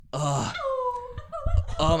Ugh.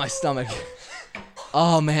 Oh, my stomach.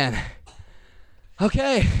 Oh, man.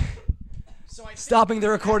 Okay. Stopping the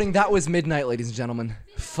recording. That was midnight, ladies and gentlemen.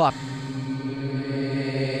 Fuck.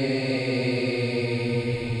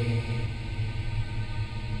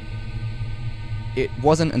 It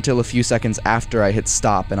wasn't until a few seconds after I hit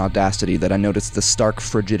stop in Audacity that I noticed the stark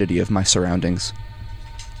frigidity of my surroundings.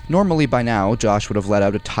 Normally by now, Josh would have let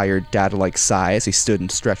out a tired, dad-like sigh as he stood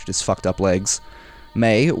and stretched his fucked up legs.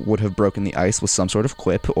 May would have broken the ice with some sort of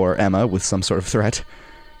quip, or Emma with some sort of threat.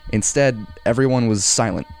 Instead, everyone was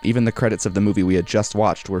silent. Even the credits of the movie we had just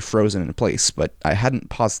watched were frozen in place, but I hadn't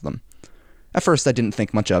paused them. At first, I didn't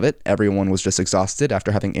think much of it. Everyone was just exhausted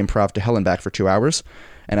after having improv to hell and back for 2 hours.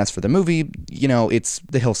 And as for the movie, it's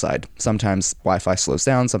the hillside. Sometimes Wi-Fi slows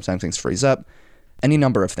down, sometimes things freeze up. Any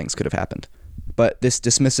number of things could have happened. But this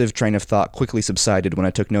dismissive train of thought quickly subsided when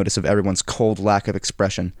I took notice of everyone's cold lack of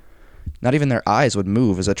expression. Not even their eyes would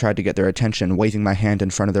move as I tried to get their attention, waving my hand in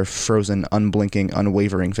front of their frozen, unblinking,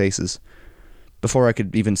 unwavering faces. Before I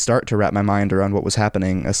could even start to wrap my mind around what was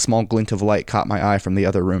happening, a small glint of light caught my eye from the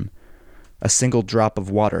other room. A single drop of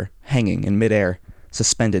water, hanging in midair,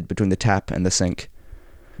 suspended between the tap and the sink.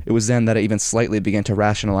 It was then that I even slightly began to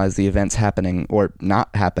rationalize the events happening, or not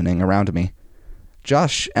happening, around me.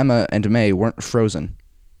 Josh, Emma, and May weren't frozen.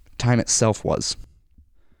 Time itself was.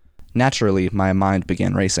 Naturally, my mind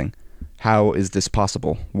began racing. How is this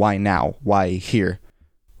possible? Why now? Why here?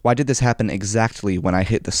 Why did this happen exactly when I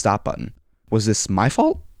hit the stop button? Was this my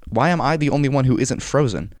fault? Why am I the only one who isn't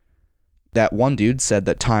frozen? That one dude said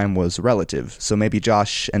that time was relative, so maybe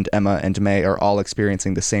Josh and Emma and May are all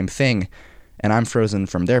experiencing the same thing, and I'm frozen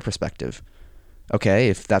from their perspective. Okay,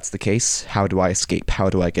 if that's the case, how do I escape?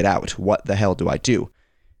 How do I get out? What the hell do I do?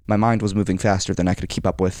 My mind was moving faster than I could keep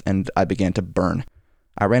up with, and I began to burn.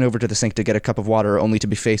 I ran over to the sink to get a cup of water, only to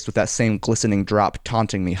be faced with that same glistening drop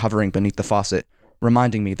taunting me, hovering beneath the faucet,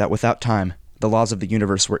 reminding me that without time, the laws of the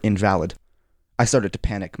universe were invalid. I started to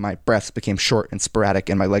panic, my breaths became short and sporadic,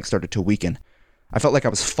 and my legs started to weaken. I felt like I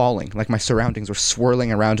was falling, like my surroundings were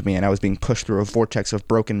swirling around me and I was being pushed through a vortex of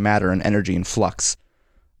broken matter and energy in flux.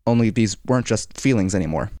 Only these weren't just feelings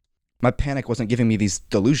anymore. My panic wasn't giving me these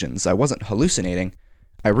delusions. I wasn't hallucinating.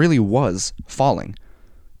 I really was falling.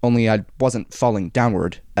 Only I wasn't falling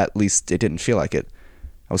downward, at least it didn't feel like it.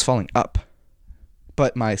 I was falling up.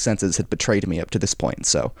 But my senses had betrayed me up to this point,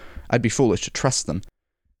 so I'd be foolish to trust them.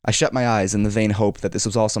 I shut my eyes in the vain hope that this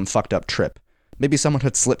was all some fucked up trip. Maybe someone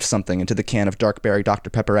had slipped something into the can of dark berry Dr.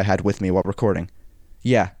 Pepper I had with me while recording.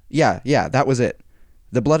 Yeah, that was it.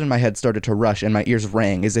 The blood in my head started to rush and my ears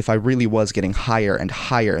rang as if I really was getting higher and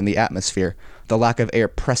higher in the atmosphere, the lack of air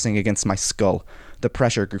pressing against my skull. The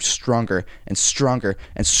pressure grew stronger and stronger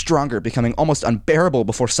and stronger, becoming almost unbearable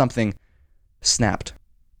before something snapped.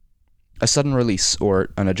 A sudden release, or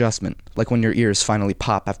an adjustment, like when your ears finally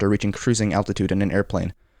pop after reaching cruising altitude in an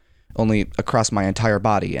airplane. Only across my entire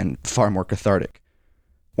body and far more cathartic.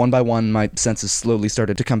 One by one, my senses slowly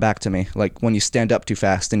started to come back to me, like when you stand up too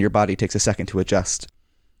fast and your body takes a second to adjust.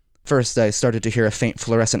 First, I started to hear a faint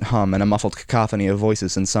fluorescent hum and a muffled cacophony of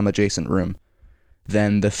voices in some adjacent room.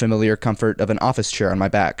 Then the familiar comfort of an office chair on my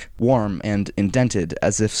back, warm and indented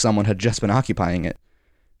as if someone had just been occupying it.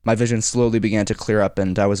 My vision slowly began to clear up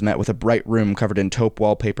and I was met with a bright room covered in taupe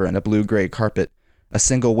wallpaper and a blue-gray carpet. A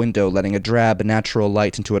single window letting a drab, natural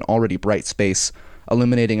light into an already bright space,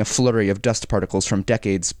 illuminating a flurry of dust particles from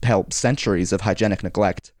decades, hell, centuries of hygienic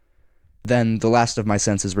neglect. Then the last of my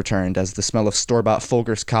senses returned as the smell of store-bought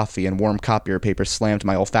Folgers coffee and warm copier paper slammed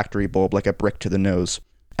my olfactory bulb like a brick to the nose.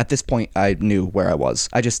 At this point, I knew where I was.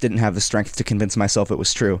 I just didn't have the strength to convince myself it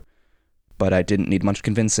was true. But I didn't need much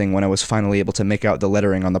convincing when I was finally able to make out the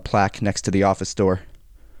lettering on the plaque next to the office door.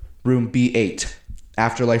 Room B8.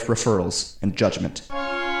 Afterlife Referrals and Judgment.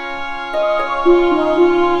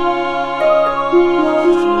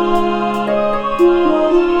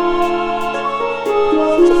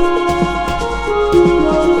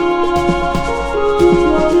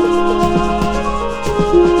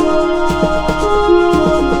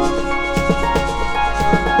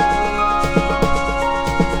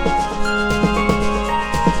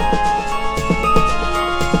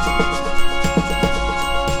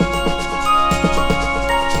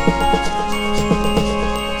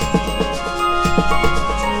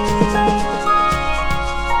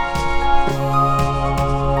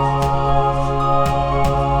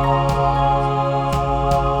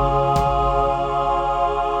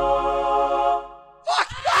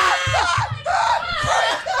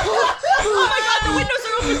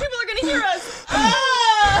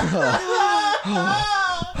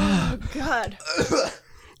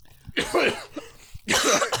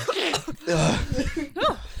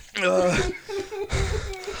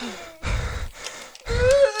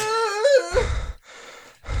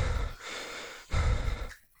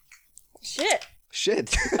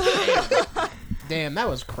 Shit. Damn, that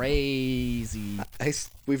was crazy.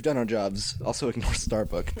 We've done our jobs. Also ignore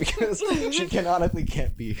Starbuck because she canonically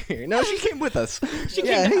can't be here. No, she came with us. She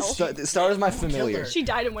came to help. Star is my familiar. She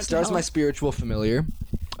died and went Star's to hell. my spiritual familiar.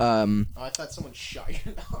 Oh, I thought someone shot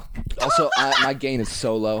your dog. Also, my gain is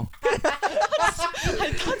so low.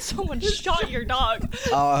 I thought someone shot your dog.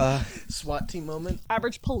 SWAT team moment.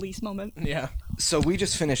 Average police moment. Yeah. So we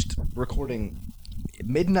just finished recording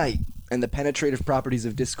Midnight and the Penetrative Properties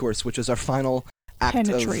of Discourse, which is our final act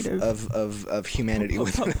of humanity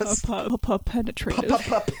within us. Penetrative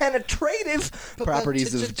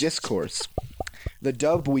Properties of Discourse. The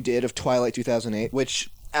dub we did of Twilight 2008, which,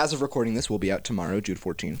 as of recording this, will be out tomorrow, June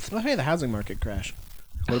 14th. Oh, hey, the housing market crash.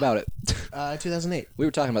 What about it? 2008. We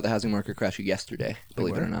were talking about the housing market crash yesterday,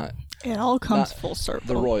 believe it or not. It all comes Not full circle.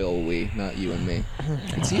 The royal we, not you and me.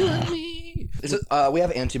 It's you and me. We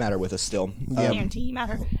have antimatter with us still.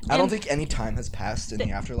 Antimatter. I don't think any time has passed in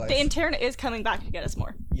the afterlife. The intern is coming back to get us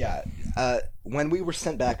more. Yeah. When we were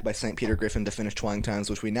sent back by St. Peter Griffin to finish Trying Times,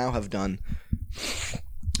 which we now have done,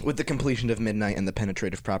 with the completion of Midnight and the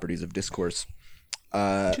Penetrative Properties of Discourse.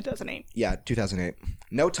 2008. Yeah, 2008.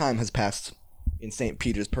 No time has passed in St.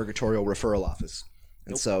 Peter's Purgatorial Referral Office.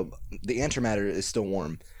 And so the antimatter is still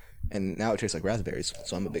warm. And now it tastes like raspberries,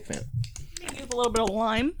 so I'm a big fan. Maybe with a little bit of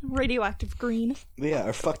lime. Radioactive green. But yeah,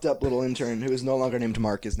 our fucked up little intern, who is no longer named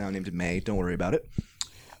Mark, is now named May. Don't worry about it.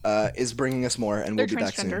 Is bringing us more, and They're we'll be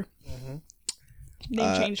back soon. transgender.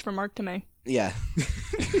 Name changed from Mark to May. Yeah.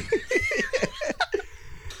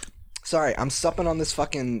 Sorry, I'm supping on this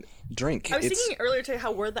fucking drink. I was thinking earlier today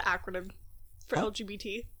how we're the acronym for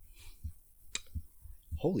LGBT.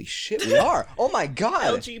 Holy shit, we are. Oh my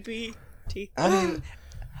god. LGBT. I mean,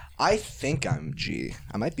 I think I'm G.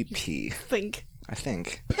 I might be P. Think. I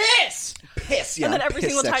think. Piss! Piss, yeah. And then every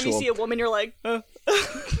single time you see a woman, you're like, Fuck.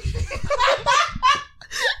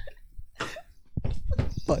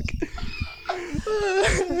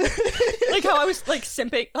 Like how I was like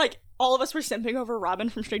simping, like all of us were simping over Robin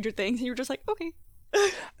from Stranger Things, and you were just like, okay.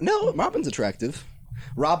 No, Robin's attractive.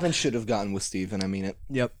 Robin should have gotten with Steve, and I mean it.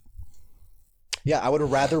 Yep. Yeah, I would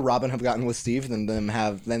have rather Robin have gotten with Steve than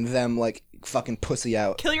them like fucking pussy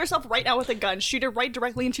out. Kill yourself right now with a gun. Shoot it right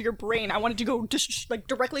directly into your brain. I wanted to go just like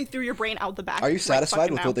directly through your brain out the back. Are you satisfied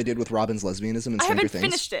with now. what they did with Robin's lesbianism in I Stranger haven't Things?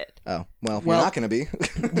 finished it. Oh, well, you're not gonna be.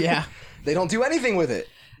 Yeah. They don't do anything with it.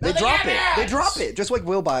 They drop it. They drop it. Just like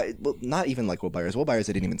Will Byers. Well, not even like Will Byers. Will Byers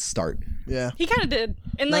didn't even start. Yeah. He kind of did.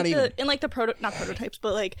 In Not like even. not prototypes,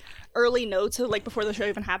 but like early notes, so like before the show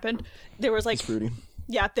even happened, there was like It's fruity.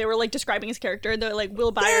 yeah, they were like describing his character, and they're like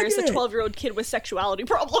Will Byers, a 12-year-old kid with sexuality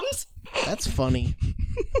problems. That's funny.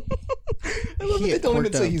 I love that they don't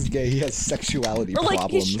even say he's gay. He has sexuality Or like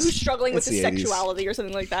problems. he's struggling with It's his the 80s. sexuality or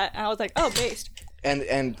something like that. And I was like, oh, based.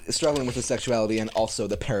 And struggling with his sexuality and also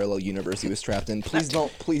the parallel universe he was trapped in. Please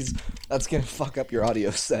don't, please, that's gonna fuck up your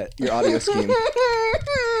audio set, your audio scheme.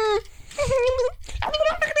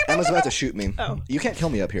 Emma's about to shoot me. Oh. You can't kill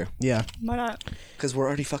me up here, Yeah. Why not? because we're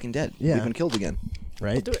already fucking dead. Yeah. We've been killed again.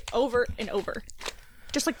 Right? Do it over and over.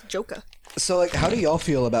 Just like the Joker. So, like, how do y'all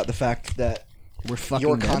feel about the fact that We're fucking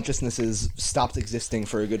your dead. consciousnesses stopped existing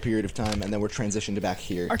for a good period of time and then were transitioned back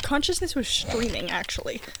here? Our consciousness was streaming,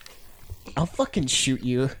 actually. I'll fucking shoot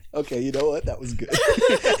you. Okay, you know what? That was good.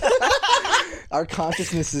 Our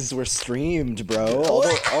consciousnesses were streamed, bro.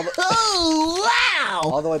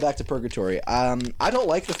 All the way back to purgatory. I don't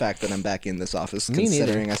like the fact that I'm back in this office, Me neither.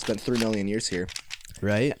 considering I spent 3 million years here.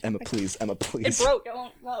 Right? Emma, please. Emma, It please. broke.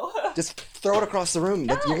 Don't. No. Just throw it across the room.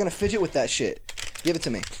 You're gonna fidget with that shit. Give it to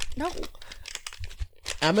me. No.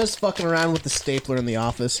 Emma's fucking around with the stapler in the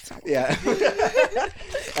office. Yeah.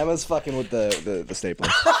 Emma's fucking with the stapler.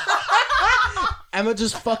 Emma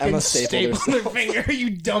just fucking Emma stapled stapled her finger, you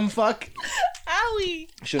dumb fuck. Owie.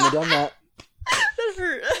 Shouldn't have done that. That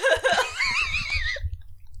hurt.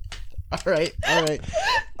 Alright.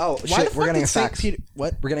 Oh, Why shit. the We're fuck getting a did St. fax. Peter...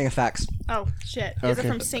 What? We're getting a fax. Oh, shit. Is Okay.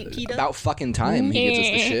 it from St. Peter? About fucking time he gives us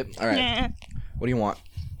the shit. All right. Nah. What do you want?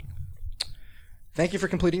 Thank you for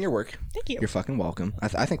completing your work. Thank you. You're fucking welcome.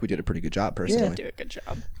 I think we did a pretty good job, personally. Do a good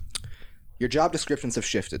job. Your job descriptions have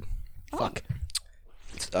shifted. Fuck.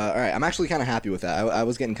 All right, I'm actually kind of happy with that. I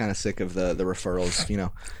was getting kind of sick of the referrals. You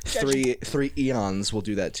know, three eons will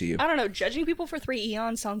do that to you. I don't know. Judging people for 3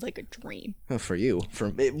 eons sounds like a dream. Oh, for you,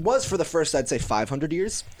 it was for the first, I'd say, 500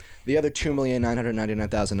 years. The other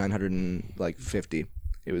 2,999,950.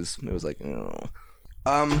 It was like, oh.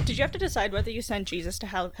 Did you have to decide whether you sent Jesus to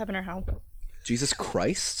heaven or hell? Jesus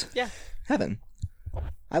Christ, Yeah. heaven.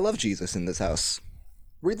 I love Jesus in this house.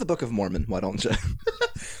 Read the Book of Mormon, why don't you?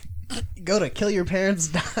 Go to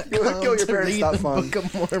killyourparents.com Killyourparents.com. Book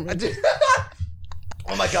of Mormon.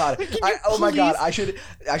 Oh my god! I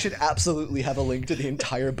should absolutely have a link to the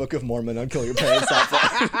entire Book of Mormon on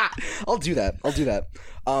killyourparents.com. I'll do that.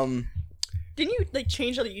 Didn't you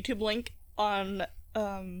change the YouTube link on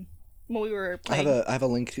when we were playing? I have a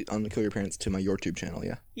link on the Kill Your Parents to my YouTube channel.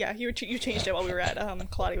 Yeah. Yeah, you changed it while we were at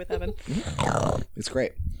Kaladi with Evan. It's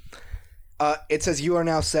great. It says you are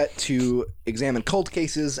now set to examine cold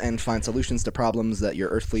cases and find solutions to problems that your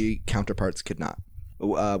earthly counterparts could not.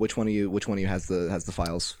 Which one of you has the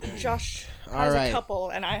files? Josh has a couple,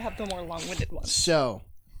 and I have the more long-winded one. So,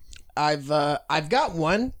 I've got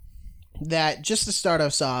one that, just to start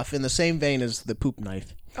us off, in the same vein as the poop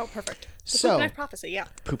knife. Oh, perfect. The poop knife prophecy, yeah.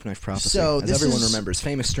 Poop knife prophecy. So as everyone remembers,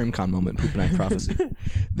 famous Streamcon moment, poop knife prophecy.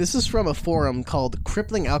 This is from a forum called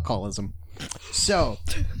Crippling Alcoholism. So,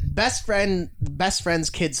 best friend's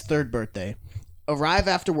kid's third birthday. Arrive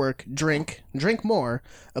after work, drink more.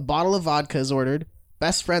 A bottle of vodka is ordered.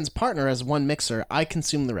 Best friend's partner has one mixer. I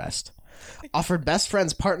consume the rest. Offered best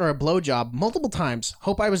friend's partner a blowjob multiple times.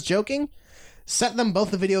 Hope I was joking. Sent them both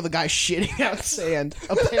the video of the guy shitting out sand.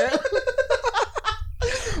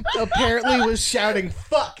 Apparently was shouting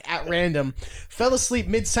 "fuck" at random. Fell asleep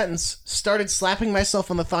mid-sentence. Started slapping myself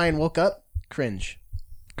on the thigh and woke up. Cringe.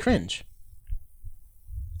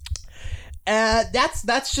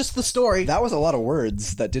 That's just the story. That was a lot of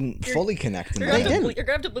words that didn't fully connect. You're gonna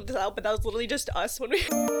have to bleep this out, but that was literally just us when we.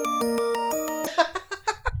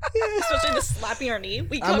 Especially the slapping our knee.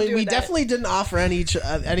 We definitely didn't offer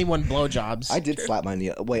anyone blowjobs. I did slap my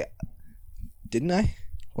knee. Wait, didn't I?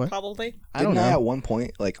 What? Probably. I don't know. I at one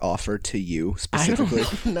point offer to you specifically?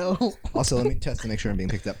 No. Also, let me test to make sure I'm being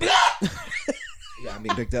picked up. Yeah, I'm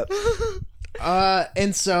being picked up.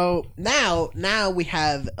 And so now we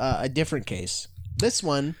have a different case. This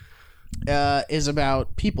one is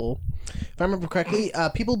about people, if I remember correctly,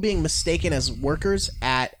 people being mistaken as workers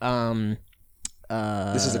at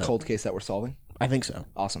This is a cold case that we're solving? I think so.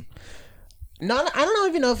 Awesome. I don't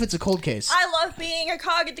even know if it's a cold case. I love being a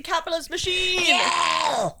cog in the capitalist machine.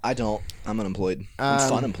 Yeah! I don't. I'm unemployed. I'm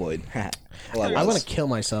fun employed. Well, I want to kill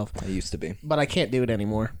myself. I used to be. But I can't do it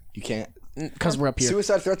anymore. You can't? Because we're up here.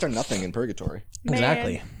 Suicide threats are nothing in purgatory. Man.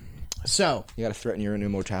 Exactly. So you gotta threaten your own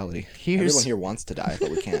immortality. Here's- Everyone here wants to die,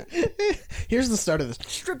 but we can't. here's the start of this.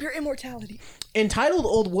 Strip your immortality. Entitled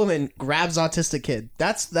old woman grabs autistic kid.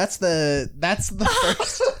 That's the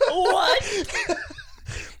first. What?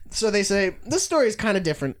 So they say, this story is kind of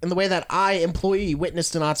different in the way that I, employee,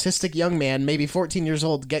 witnessed an autistic young man, maybe 14 years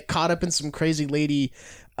old, get caught up in some crazy lady,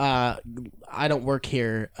 I don't work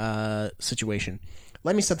here, situation.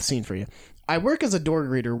 Let me set the scene for you. I work as a door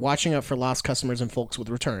greeter, watching out for lost customers and folks with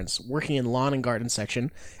returns. Working in lawn and garden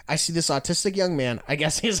section, I see this autistic young man. I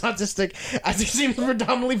guess he's autistic, as he seems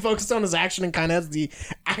predominantly focused on his action and kind of has the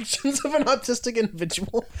actions of an autistic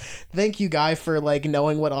individual. Thank you, guy, for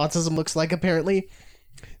knowing what autism looks like, apparently.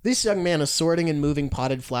 This young man is sorting and moving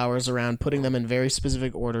potted flowers around, putting them in very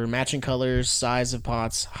specific order, matching colors, size of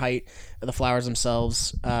pots, height of the flowers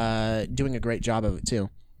themselves, doing a great job of it, too.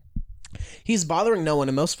 He's bothering no one,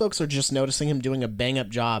 and most folks are just noticing him doing a bang-up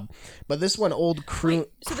job. But this one old crew...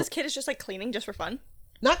 So this kid is just, cleaning just for fun?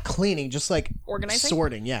 Not cleaning, just, organizing?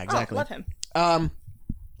 Sorting, yeah, exactly. Oh, love him.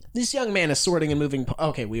 This young man is sorting and moving...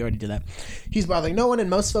 Okay, we already did that. He's bothering no one, and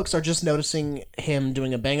most folks are just noticing him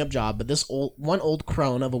doing a bang-up job, but this one old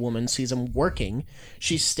crone of a woman sees him working.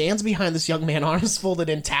 She stands behind this young man, arms folded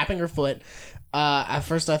and tapping her foot. At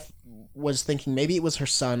first, I was thinking maybe it was her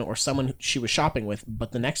son or someone she was shopping with,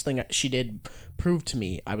 but the next thing she did proved to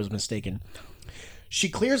me I was mistaken. She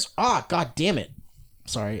clears... God damn it.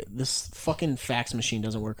 Sorry, this fucking fax machine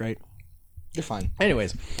doesn't work right. You're fine.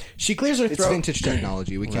 Anyways, she clears her throat. It's vintage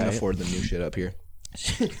technology. We can't afford the new shit up here.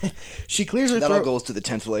 She clears her that throat. all goes to the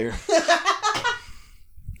 10th layer.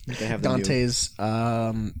 They have Dante's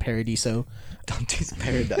Paradiso. Dante's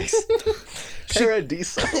Paradise.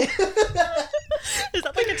 Paradiso. Is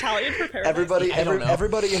that Italian for paradise?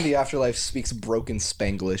 Everybody in the afterlife speaks broken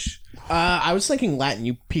Spanglish. I was thinking Latin,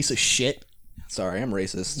 you piece of shit. Sorry, I'm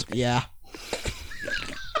racist. Yeah.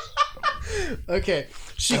 Okay.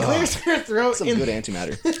 She clears her throat. Some good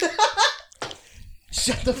antimatter.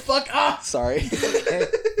 Shut the fuck up. Sorry.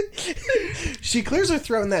 She clears her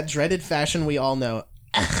throat in that dreaded fashion we all know.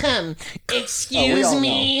 Excuse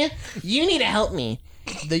me. Know. You need to help me.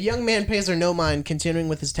 The young man pays her no mind, continuing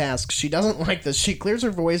with his task. She doesn't like this. She clears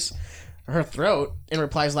her throat, and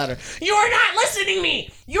replies louder. You are not listening to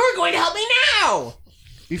me. You are going to help me now.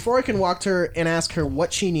 Before I can walk to her and ask her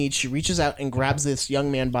what she needs, she reaches out and grabs this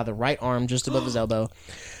young man by the right arm just above his elbow.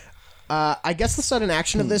 I guess the sudden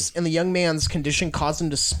action of this and the young man's condition caused him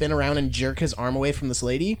to spin around and jerk his arm away from this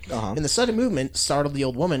lady. And the sudden movement startled the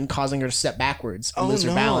old woman, causing her to step backwards and lose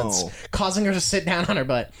her balance, causing her to sit down on her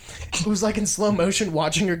butt. It was like in slow motion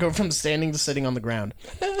watching her go from standing to sitting on the ground.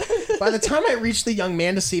 By the time I reached the young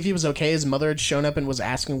man to see if he was okay, his mother had shown up and was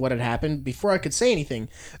asking what had happened. Before I could say anything,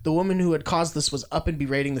 the woman who had caused this was up and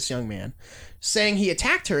berating this young man, saying he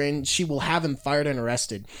attacked her and she will have him fired and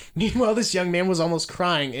arrested. Meanwhile, this young man was almost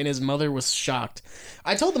crying and his mother was shocked.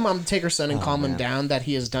 I told the mom to take her son and calm him down, that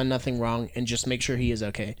he has done nothing wrong and just make sure he is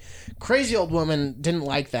okay. Crazy old woman didn't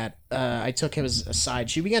like that. I took him aside.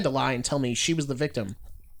 She began to lie and tell me she was the victim.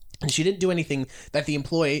 And she didn't do anything, that the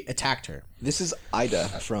employee attacked her. This is Ida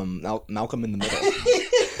from Malcolm in the Middle.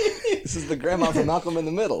 This is the grandma from Malcolm in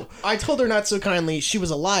the Middle. I told her not so kindly she was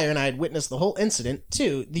a liar and I had witnessed the whole incident,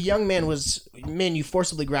 too. The young man you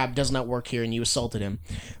forcibly grabbed does not work here and you assaulted him.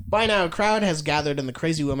 By now, a crowd has gathered and the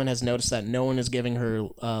crazy woman has noticed that no one is giving her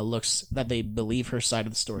looks that they believe her side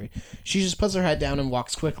of the story. She just puts her head down and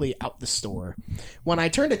walks quickly out the store. When I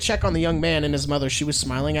turned to check on the young man and his mother, she was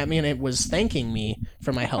smiling at me and it was thanking me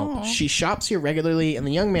for my help. Aww. She shops here regularly and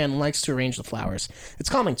the young man likes to arrange the flowers. It's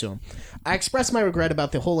calming to him. I express my regret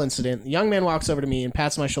about the whole incident. The young man walks over to me and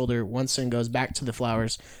pats my shoulder once and goes back to the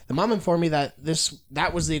flowers. The mom informed me that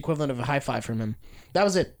that was the equivalent of a high five from him. That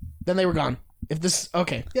was it. Then they were gone.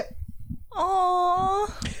 Okay. Yeah.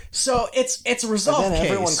 Aww. So it's a resolved and then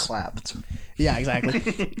case. Everyone clapped. Yeah, exactly.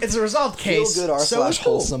 It's a resolved case. Feel good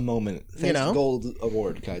r/wholesome moment. Thanks, Gold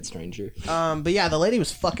Award, Kite Stranger. But yeah, the lady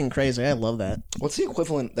was fucking crazy. I love that. What's the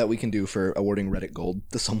equivalent that we can do for awarding Reddit Gold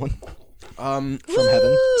to someone? From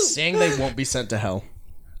heaven? Saying they won't be sent to hell.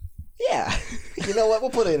 Yeah. You know what? We'll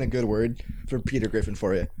put in a good word for Peter Griffin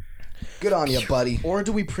for you. Good on you, buddy. Or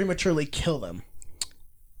do we prematurely kill them?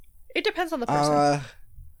 It depends on the person.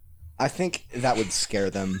 I think that would scare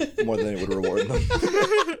them more than it would reward them.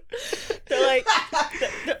 They're like,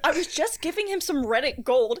 I was just giving him some Reddit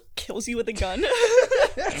gold. Kills you with a gun.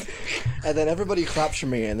 And then everybody claps for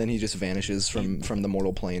me, and then he just vanishes from the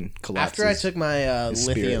mortal plane. Collapses. After I took my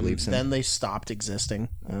lithium, leaves him. then they stopped existing.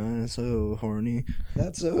 I'm so horny.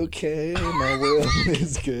 That's okay. My world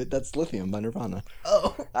is good. That's Lithium by Nirvana.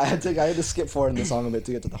 Oh. I had to skip forward in the song a bit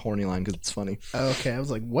to get to the horny line because it's funny. Okay, I was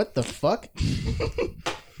like, what the fuck?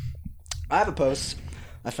 I have a post.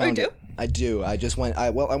 I found it. I do. I just went.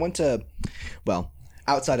 I went to,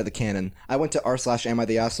 outside of the canon. I went to r/am I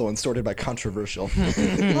the asshole and sorted by controversial.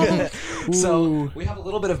 So we have a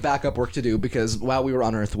little bit of backup work to do because while we were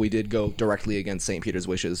on Earth, we did go directly against St. Peter's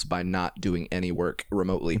wishes by not doing any work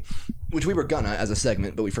remotely, which we were gonna as a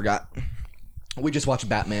segment, but we forgot. We just watched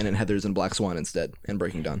Batman and Heathers and Black Swan instead, and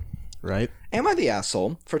Breaking Dawn. Right. Am I the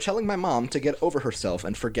asshole for telling my mom to get over herself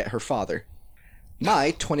and forget her father?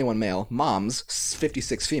 My 21 male, mom's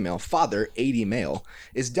 56 female, father 80 male,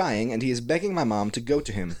 is dying and he is begging my mom to go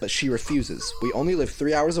to him, but she refuses. We only live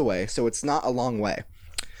 3 hours away, so it's not a long way.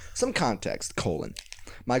 Some context, :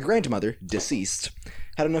 My grandmother, deceased,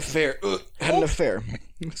 had an affair.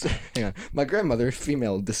 Hang on. My grandmother,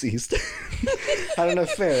 female, deceased, had an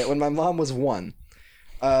affair when my mom was 1.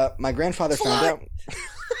 My grandfather found out.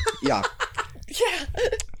 Yeah. Yeah.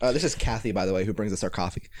 This is Kathy, by the way, who brings us our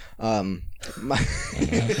coffee. Kathy,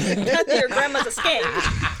 your grandma's a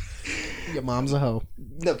skank. Your mom's a hoe.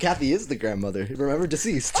 No, Kathy is the grandmother. Remember,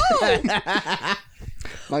 deceased. Wait,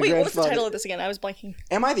 what was the title of this again? I was blanking.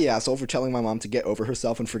 Am I the asshole for telling my mom to get over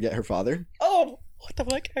herself and forget her father? Oh, what the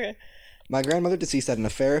fuck? Okay. My grandmother deceased had an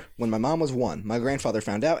affair when my mom was 1. My grandfather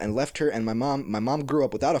found out and left her, and my mom grew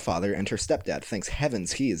up without a father, and her stepdad, thanks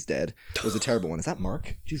heavens he is dead, was a terrible one. Is that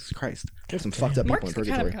Mark? Jesus Christ. There's some fucked up people in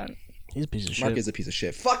Purgatory. Kind of He's a piece of shit. Mark is a piece of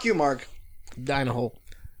shit. Fuck you, Mark! Die in a hole.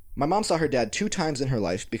 My mom saw her dad 2 times in her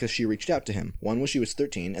life because she reached out to him. One when she was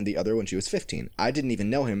 13, and the other when she was 15. I didn't even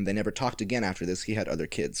know him. They never talked again after this. He had other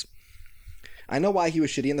kids. I know why he was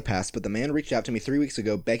shitty in the past, but the man reached out to me 3 weeks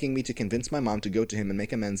ago begging me to convince my mom to go to him and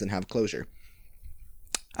make amends and have closure.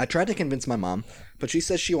 I tried to convince my mom, but she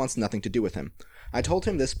says she wants nothing to do with him. I told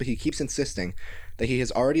him this, but he keeps insisting that he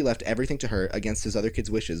has already left everything to her against his other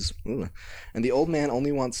kids' wishes. Ooh. And the old man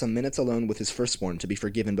only wants some minutes alone with his firstborn to be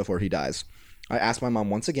forgiven before he dies. I asked my mom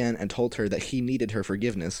once again and told her that he needed her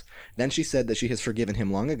forgiveness. Then she said that she has forgiven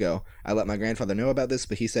him long ago. I let my grandfather know about this,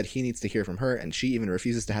 but he said he needs to hear from her, and she even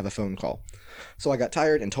refuses to have a phone call. So I got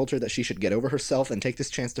tired and told her that she should get over herself and take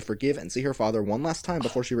this chance to forgive and see her father one last time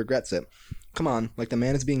before she regrets it. Come on, like the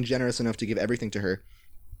man is being generous enough to give everything to her.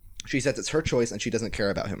 She says it's her choice and she doesn't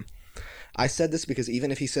care about him. I said this because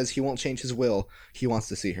even if he says he won't change his will, he wants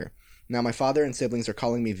to see her. Now, my father and siblings are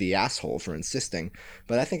calling me the asshole for insisting,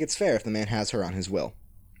 but I think it's fair if the man has her on his will.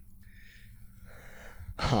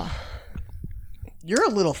 Huh. You're a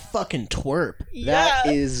little fucking twerp. That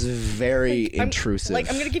is very I'm intrusive. I'm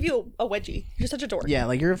gonna give you a wedgie. You're such a dork. Yeah,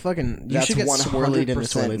 like you're a fucking. You That's should get swirled into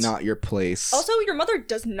 100% toilets. not your place. Also, your mother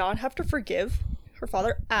does not have to forgive her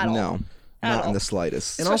father at all. No, At not in all. the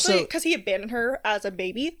slightest. And Especially also- because he abandoned her as a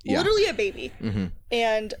baby, Yeah. literally a baby,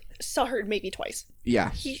 and saw her maybe twice.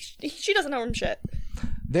 Yeah. She doesn't know him shit.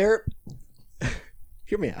 There.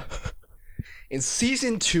 Hear me out. In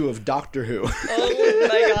season 2 of Doctor Who, Oh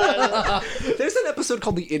my god. there's an episode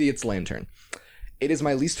called The Idiot's Lantern. It is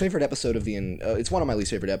my least favorite episode of the. It's one of my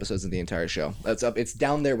least favorite episodes of the entire show. It's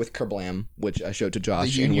down there with Kerblam, which I showed to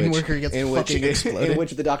Josh. The union worker gets fucking exploded. In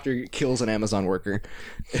which the Doctor kills an Amazon worker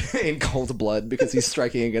in cold blood because he's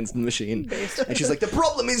striking against the machine. And she's like, "The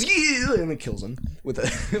problem is you," and then kills him with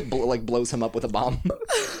blows him up with a bomb.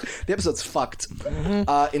 The episode's fucked.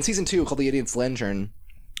 In season 2, called The Idiot's Lantern.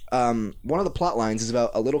 One of the plot lines is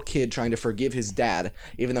about a little kid trying to forgive his dad,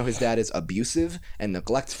 even though his dad is abusive and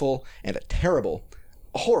neglectful and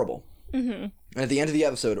horrible. And at the end of the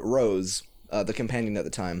episode, Rose, the companion at the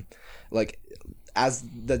time, as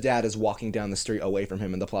the dad is walking down the street away from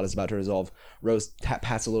him and the plot is about to resolve, Rose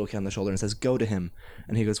pats a little kid on the shoulder and says, "Go to him."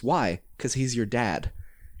 And he goes, "Why?" "Because he's your dad."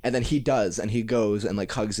 And then he does, and he goes and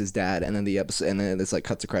hugs his dad, and then the episode, and then it's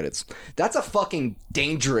cuts to credits. That's a fucking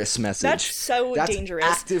dangerous message. That's so dangerous.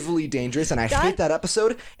 Actively dangerous, and I hate that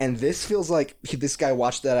episode. And this feels like this guy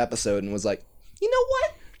watched that episode and was like, "You know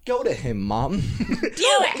what? Go to him, Mom.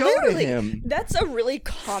 Go to him." That's a really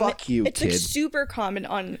common. Fuck you, it's kid. super common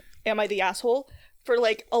on Am I the Asshole? For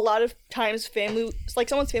a lot of times,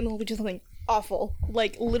 someone's family will do something awful.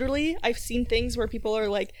 Literally, I've seen things where people are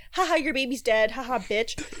like, "Haha, your baby's dead. Haha,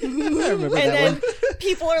 bitch." I remember And that then one.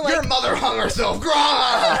 people are like, Your mother hung herself.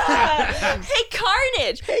 "Hey,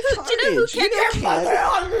 Carnage! Do you know who Carnage, killed your mother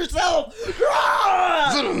on herself?"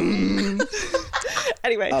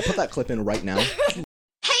 Anyway, Put that clip in right now.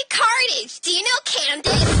 Hey, Carnage, do you know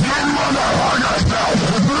Candace?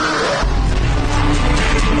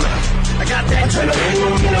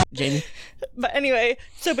 Jamie. but anyway,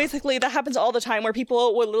 so basically that happens all the time where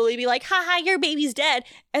people will literally be like, "Haha, your baby's dead,"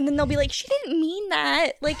 and then they'll be like, "She didn't mean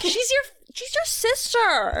that. She's your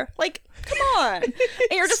sister. Come on." And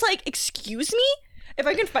you're just like, "Excuse me." If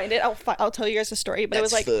I can find it, I'll tell you guys a story. But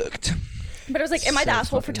That's fucked. am I the So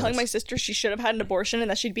asshole for fucking telling nuts. my sister she should have had an abortion and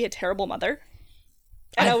that she'd be a terrible mother?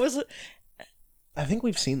 And I was. I think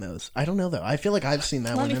we've seen those. I don't know though. I feel like I've seen that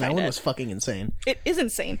Let one, me and that find one it. was fucking insane. It is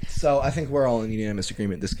insane. So I think we're all in unanimous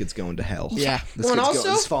agreement. This kid's going to hell. Yeah. This Well, and kid's,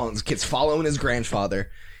 also- this kid's following his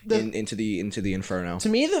grandfather into the inferno. To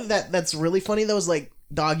me, that's really funny though. Is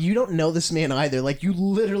dog, you don't know this man either. You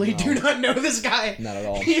literally do not know this guy. Not at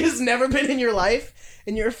all. He has never been in your life,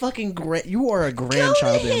 and you're a fucking you are a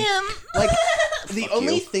grandchild. The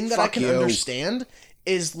only you. thing that I Fuck can you. understand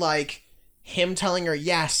is him telling her,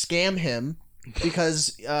 "Yeah, scam him,"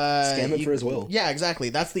 because Scam him for his will. Yeah, exactly.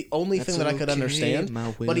 That's the only thing that I could okay, understand.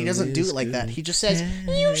 my But he will doesn't do is it like that. good. He just says,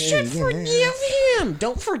 "You should forgive him."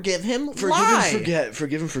 Don't forgive him. Forgive Lie. and forget.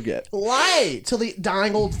 Forgive and forget. Lie to the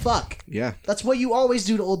dying old fuck. Yeah. That's what you always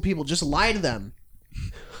do to old people. Just lie to them.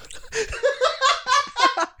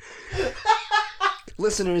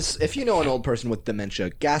 Listeners, if you know an old person with dementia,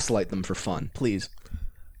 gaslight them for fun. Please.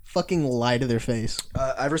 Fucking lie to their face.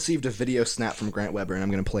 I've received a video snap from Grant Weber, and I'm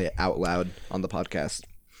going to play it out loud on the podcast.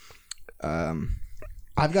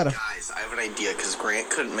 I've got a. Guys, I have an idea because Grant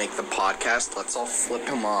couldn't make the podcast. Let's all flip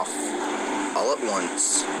him off all at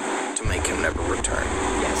once to make him never return.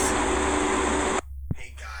 Yes.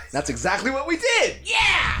 Hey guys. That's exactly what we did!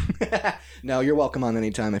 Yeah! No, you're welcome on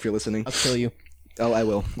any time if you're listening. I'll kill you. Oh, I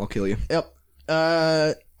will. I'll kill you. Yep.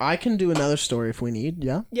 I can do another story if we need.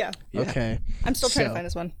 Yeah. Yeah. Okay. I'm still trying to So- find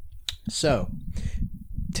this one. So,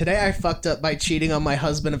 today I fucked up by cheating on my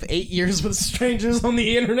husband of 8 years with strangers on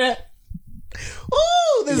the internet.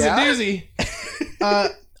 Ooh, this Yeah? is a doozy.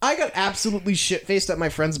 I got absolutely shit-faced at my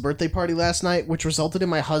friend's birthday party last night, which resulted in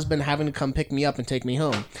my husband having to come pick me up and take me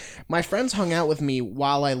home. My friends hung out with me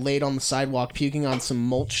while I laid on the sidewalk puking on some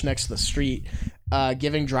mulch next to the street,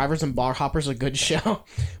 giving drivers and bar hoppers a good show.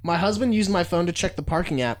 My husband used my phone to check the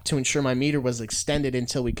parking app to ensure my meter was extended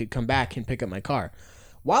until we could come back and pick up my car.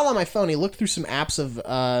 While on my phone, he looked through some apps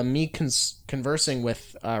of me conversing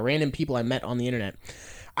with random people I met on the internet.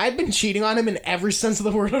 I've been cheating on him in every sense of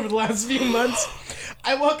the word over the last few months.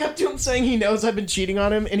 I walk up to him saying he knows I've been cheating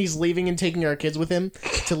on him and he's leaving and taking our kids with him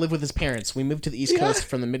to live with his parents. We moved to the East Coast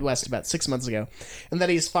from the Midwest about 6 months ago, and that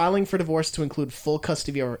he's filing for divorce to include full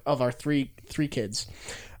custody of our three kids.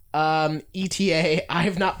 ETA, I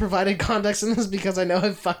have not provided context in this because I know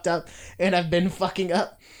I've fucked up and I've been fucking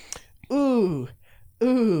up. Ooh.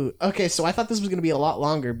 Okay, so I thought this was going to be a lot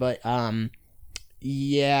longer, but,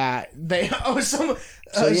 yeah.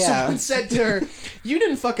 Someone said to her, you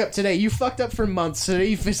didn't fuck up today. You fucked up for months. Today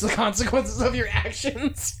you face the consequences of your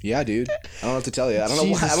actions. Yeah, dude. I don't know what to tell you. I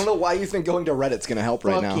don't know why you think going to Reddit's going to help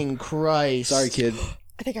right now. Fucking Christ. Sorry, kid.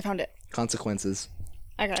 I think I found it. Consequences.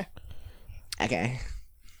 Okay.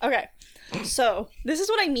 Okay. So, this is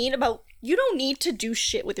what I mean about you don't need to do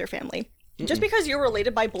shit with your family. Just because you're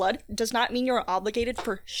related by blood does not mean you're obligated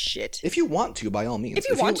for shit. If you want to, by all means.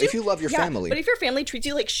 If you love your family. But if your family treats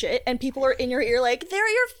you like shit and people are in your ear like, they're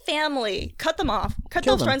your family, cut them off. Cut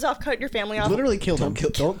those friends off, cut your family off. Literally kill them.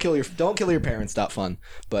 Don't kill your parents. Not fun.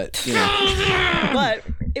 But, you know. But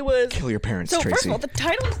it was... Kill your parents, so, Tracy. first of all, the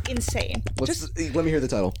title's insane. Let me hear the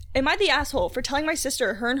title. Am I the asshole for telling my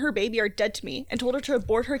sister her and her baby are dead to me and told her to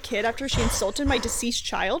abort her kid after she insulted my deceased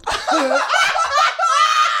child?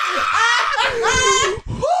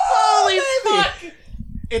 Holy fuck!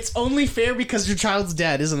 It's only fair because your child's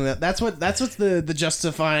dead, isn't it? That's what's the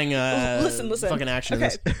justifying listen. fucking action Okay.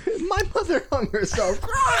 is. My mother hung herself.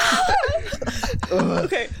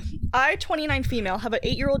 Okay. I, 29 female, have an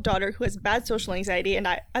 8-year-old daughter who has bad social anxiety, and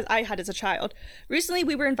as I had as a child. Recently,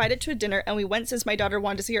 we were invited to a dinner, and we went since my daughter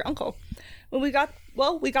wanted to see her uncle. When we got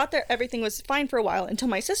there, everything was fine for a while, until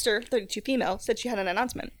my sister, 32 female, said she had an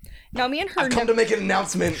announcement. Now, me and her... I've come to make an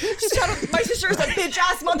announcement. Shut up! My sister is a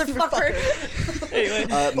bitch-ass motherfucker! Anyway.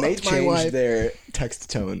 May change their text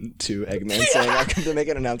tone to Eggman saying, I've come to make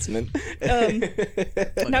an announcement.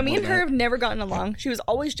 Now, me and her have never gotten along. She was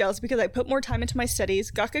always jealous because I put more time into my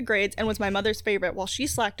studies, got good grades, and was my mother's favorite, while she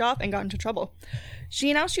slacked off and got into trouble. She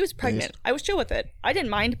announced she was pregnant. I was chill with it. I didn't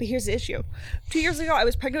mind, but here's the issue. 2 years ago, I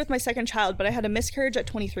was pregnant with my second child, but I had a miscarriage at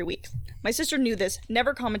 23 weeks. My sister knew this,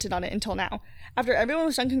 never commented on it until now. After everyone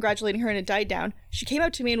was done congratulating her and it died down, she came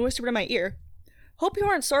up to me and whispered in my ear, "Hope you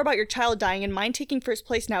aren't sore about your child dying and mine taking first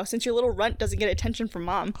place now since your little runt doesn't get attention from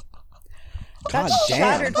mom." That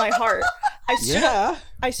shattered my heart.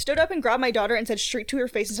 I stood up and grabbed my daughter and said straight to her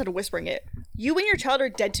face instead of whispering it, "You and your child are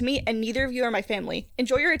dead to me, and neither of you are my family.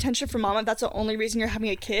 Enjoy your attention from mom if that's the only reason you're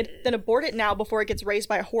having a kid, then abort it now before it gets raised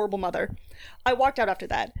by a horrible mother." I walked out after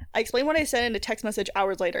that. I explained what I said in a text message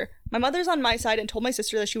hours later. My mother's on my side and told my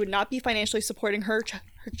sister that she would not be financially supporting her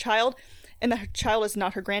child, and that her child is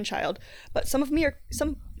not her grandchild. But some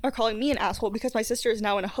are calling me an asshole because my sister is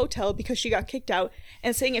now in a hotel because she got kicked out,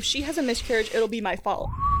 and saying if she has a miscarriage, it'll be my fault.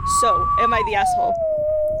 So, am I the asshole?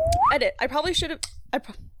 Edit. I probably should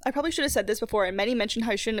have said this before, and many mentioned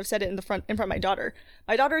how I shouldn't have said it in front of my daughter.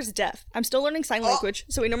 My daughter is deaf. I'm still learning sign language,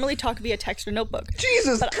 so we normally talk via text or notebook.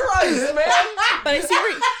 Jesus Christ, man!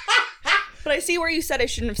 But I see where you said I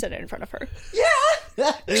shouldn't have said it in front of her.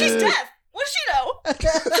 Yeah! She's deaf! What does she know?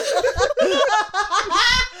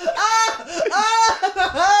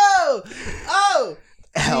 Oh!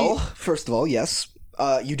 Hell, first of all, yes.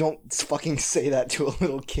 You don't fucking say that to a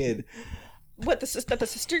little kid. What, the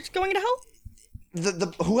sister's going to hell?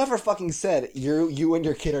 The whoever fucking said you and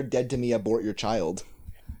your kid are dead to me, abort your child.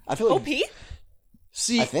 I feel like OP?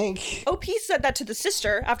 I think OP said that to the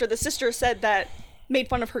sister after the sister said that made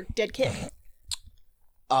fun of her dead kid.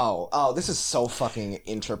 Oh, this is so fucking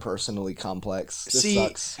interpersonally complex. This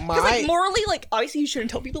sucks. Because, like, morally, like, obviously you shouldn't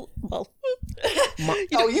tell people, well...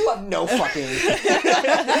 you have no fucking...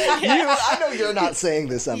 I know you're not saying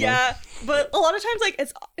this, Emma. Yeah, but a lot of times, like,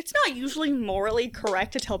 it's not usually morally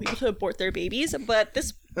correct to tell people to abort their babies, but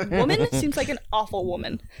this woman seems like an awful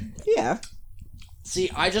woman. Yeah.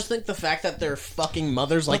 See, I just think the fact that they're fucking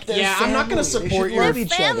mothers, like, yeah, I'm not gonna support your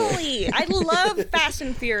family. I love Fast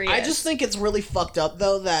and Furious. I just think it's really fucked up,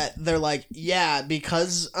 though, that they're like, yeah,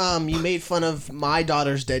 because you made fun of my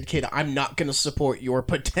daughter's dead kid, I'm not gonna support your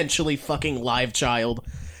potentially fucking live child.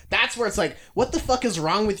 That's where it's like, what the fuck is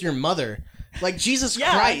wrong with your mother? Like, Jesus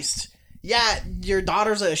Christ. Yeah, your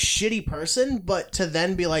daughter's a shitty person, but to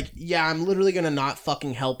then be like, yeah, I'm literally gonna not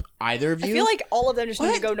fucking help either of you. I feel like all of them just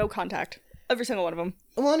need to go no contact. Every single one of them.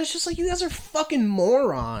 Well, and it's just like, you guys are fucking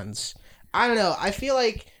morons. I don't know. I feel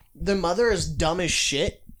like the mother is dumb as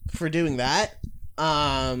shit for doing that.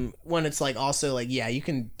 When it's like, also like, yeah, you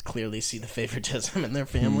can clearly see the favoritism in their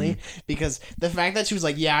family. Because the fact that she was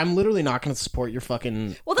like, yeah, I'm literally not going to support your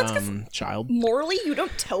fucking child. Morally, you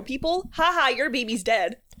don't tell people, haha, your baby's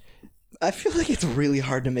dead. I feel like it's really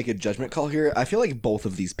hard to make a judgment call here. I feel like both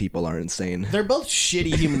of these people are insane. They're both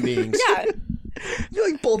shitty human beings. Yeah. I feel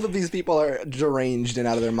like both of these people are deranged and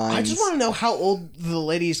out of their minds. I just want to know how old the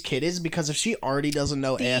lady's kid is, because if she already doesn't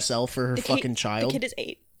know ASL for her fucking child... The kid is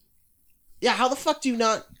 8. Yeah, how the fuck do you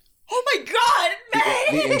not... Oh my god,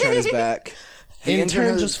 May! The intern is back. The Intern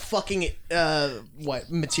has- just fucking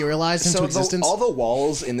materialized into so existence. all the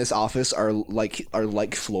walls in this office are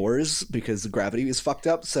like floors because the gravity is fucked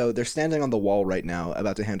up. So they're standing on the wall right now,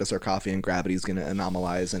 about to hand us our coffee, and gravity's gonna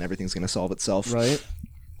anomalize and everything's gonna solve itself. Right.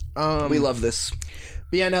 We love this.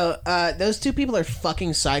 But yeah, no, those two people are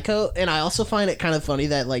fucking psycho, and I also find it kind of funny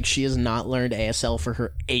that like she has not learned ASL for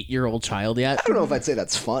her 8-year-old child yet. I don't know if I'd say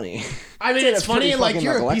that's funny. I mean, I'd say it's that's funny pretty in like fucking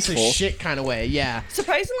you're a piece of neglectful. shit kind of way. Yeah.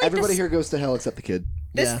 Surprisingly, Everybody here goes to hell except the kid.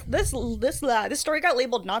 this story got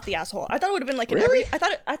labeled not the asshole. I thought it would have been like Really? I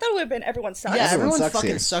thought it would have been everyone sucks. Yeah, Everyone everyone sucks fucking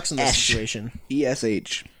here. sucks in this Esh. situation.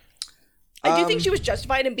 ESH. I do think she was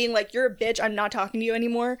justified in being like, "You're a bitch. I'm not talking to you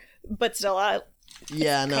anymore." But still,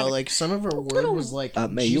 Yeah, no, like some of her word was like,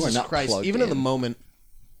 May, you are Jesus not Christ, plugged even in the in. moment.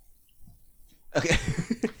 Okay.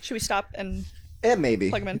 should we stop and Maybe.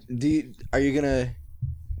 Plug 'em in. Are you gonna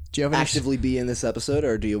Do you have any actively be in this episode,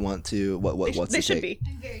 or do you want to? What's they the should take? be?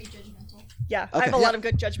 I'm very judgmental. Yeah, I have a lot of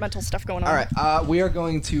good judgmental stuff going on. All right, we are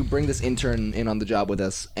going to bring this intern in on the job with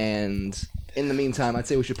us, and in the meantime, I'd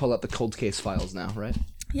say we should pull out the cold case files now, right?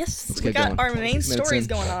 Yes, we get got going. our main 6 minutes stories in.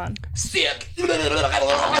 going on. Sick.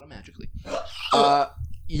 Magically.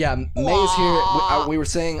 Yeah, May is here. We were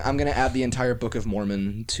saying I'm gonna add the entire Book of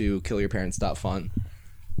Mormon to KillYourParents.fun.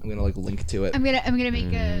 I'm gonna like link to it. I'm gonna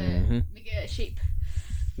make a shape.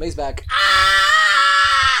 May's back.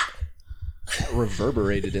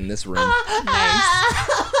 Reverberated in this room.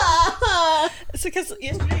 So, because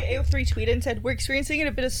yesterday AO3 tweeted and said, "We're experiencing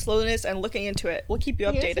a bit of slowness and looking into it. We'll keep you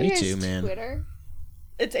updated." Me too, man. Twitter.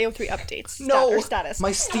 It's AO3 updates. No, or status.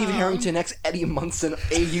 my Steve Harrington x Eddie Munson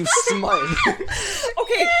AU smut.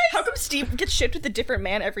 Okay, how come Steve gets shipped with a different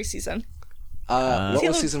man every season? What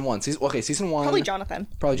was season 1? Season 1. Probably Jonathan.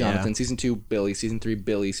 Probably Jonathan. Yeah. Season 2, Billy. Season 3,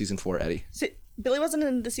 Billy. Season 4, Eddie. Billy wasn't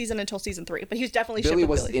in the season until season 3, but he was definitely Billy shipped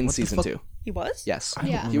with was Billy. in season fuck? 2. He was? Yes.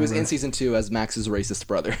 Yeah. He was in season 2 as Max's racist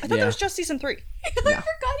brother. I thought that was just season 3. I forgot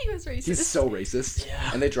he was racist. He's so racist.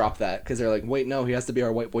 Yeah. And they dropped that because they're like, wait, no, he has to be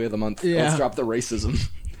our white boy of the month. Yeah. Let's drop the racism.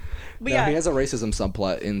 But No, yeah, he has a racism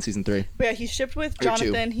subplot in season 3. but yeah, he's shipped with Or 2.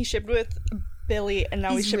 Jonathan, he's shipped with Billy, and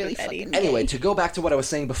now he's shipped really with Eddie. fucking- Anyway, to go back to what I was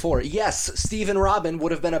saying before, yes, Steve and Robin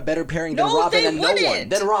would have been a better pairing than No, Robin they and no one. wouldn't.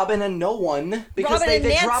 Than Robin and no one because Robin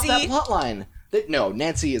they and dropped that Nancy. plotline. No,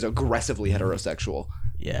 Nancy is aggressively heterosexual.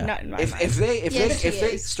 Yeah. Not in my If mind. if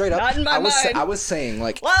they straight up, Not in my mind. I was saying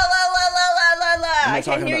like. La la la la la la la! I'm not I can't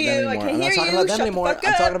talking hear about you. them I anymore. can't I'm not hear talking you. about them Shut anymore. the fuck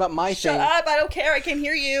I'm up. talking about my Shut thing. up! I don't care. I can't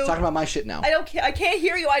hear you. Talking about my shit now. I don't care. I can't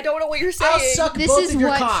hear you. I don't know what you're saying. I'll suck This both is of your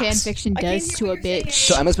what cocks. fanfiction I can't does hear to a what you're bitch.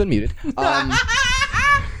 So Emma's been muted.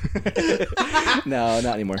 No,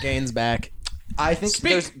 not anymore. Gaines back. I think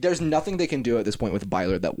there's nothing they can do at this point with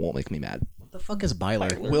Byler that won't make me mad. What the fuck is Byler?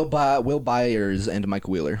 Will Byers and Mike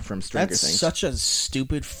Wheeler from Stranger That's Things. such a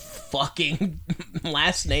stupid fucking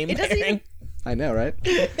last name. It doesn't pairing. even- I know, right?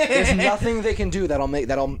 There's nothing they can do that'll why like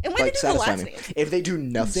they do the satisfy last me. names? If they do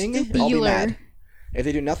nothing, Stupid. I'll be Wheeler. mad. If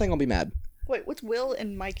they do nothing, I'll be mad. Wait, what's Will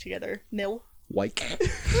and Mike together? Mill. Wyke.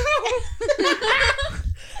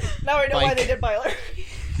 Now I know why Mike. they did Byler.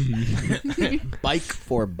 Bike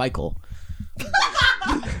for Bikel.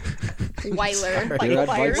 Weiler. You're at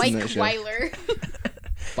Byers. Vikes in White that show. Weiler.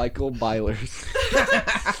 Michael Bylers.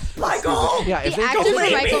 Michael. Yeah, if The they, actor for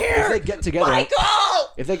Michael. if they get together, Michael.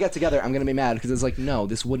 if they get together, I'm gonna be mad because it's like, no,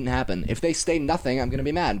 this wouldn't happen. If they stay nothing, I'm gonna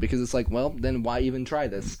be mad because it's like, well, then why even try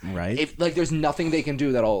this? Right. If like, there's nothing they can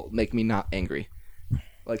do that'll make me not angry.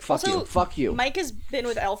 Like, fuck Also, you, fuck you. Mike has been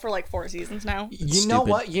with Elle for like 4 seasons now. You know Stupid.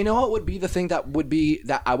 what? You know what would be the thing that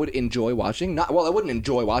I would enjoy watching? I wouldn't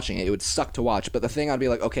enjoy watching it. It would suck to watch. But the thing I'd be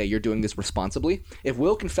like, okay, you're doing this responsibly. If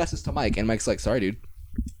Will confesses to Mike and Mike's like, sorry, dude,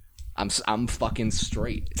 I'm fucking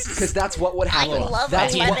straight, because that's what would happen.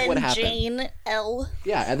 That's what would happen. Jane, Elle.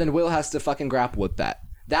 Yeah, and then Will has to fucking grapple with that.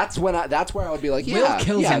 That's where I would be like, Will yeah,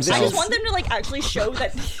 kills yeah, himself. I just want them to like actually show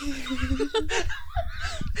that.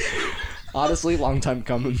 honestly, long time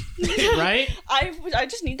coming. Right? I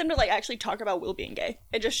just need them to like actually talk about Will being gay.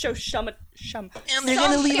 It just shows shum. And they're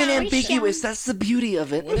gonna leave it ambiguous. That's the beauty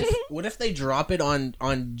of it. What if they drop it on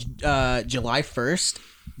July 1st,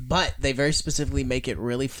 but they very specifically make it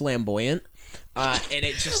really flamboyant, and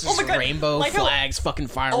it just Oh is my God, rainbow like how- flags, fucking Oh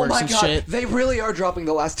fireworks my and god, shit. they really are dropping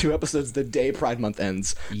the last 2 episodes the day Pride Month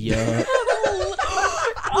ends. Yeah.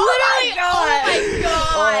 Oh my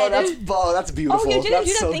god! Oh, that's beautiful. Oh, you didn't that's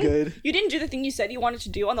do that so thing. good. You didn't do the thing you said you wanted to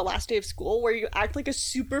do on the last day of school, where you act like a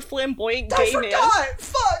super flamboyant I gay man. forgot.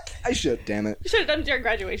 Fuck. I should. Damn it. You should have done it during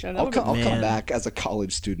graduation. That I'll would come Man. back as a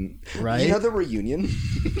college student. Right? You know the reunion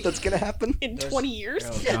that's gonna happen. in 20 years.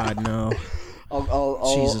 God, no.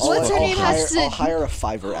 I'll Jesus What's her name has to- I'll hire a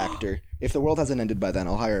Fiverr actor If the world hasn't ended by then,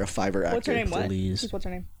 I'll hire a Fiverr actor. What's her name? What? Please. What's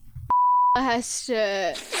her name? Has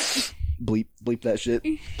to. Bleep that shit.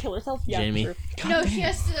 Kill herself? Yeah. Jamie. Sure. No, she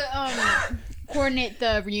has to coordinate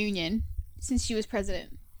the reunion since she was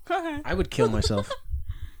president. I would kill myself.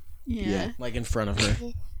 Yeah. Like in front of her.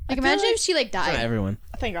 Like imagine if she like Not died. everyone.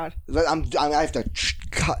 Thank God. I have to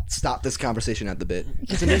stop this conversation at the bit.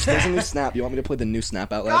 There's a new snap. You want me to play the new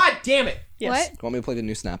snap out loud? God damn it! Yes. What? You want me to play the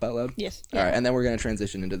new snap out loud? Yes. All right, and then we're gonna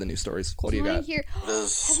transition into the new stories. What do you I wanna got? hear. It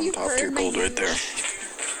is some you top heard tier my gold right new- there.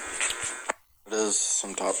 It is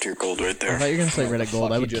some top tier gold right I there. thought you were gonna say Reddit gold.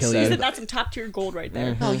 fuck I you would just kill said? you. That's some top tier gold right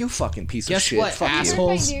there. Oh, you fucking piece Guess of shit. what, Fuck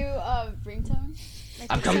asshole? you. My new ringtone.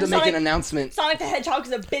 I've come to make an announcement. Sonic the Hedgehog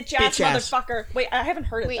is a bitch ass Bitch-ass. motherfucker. Wait, I haven't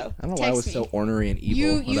heard Wait. it though. I don't know why I was Text so me. ornery and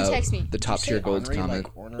evil You about text me. the top tier gold ornery, comment.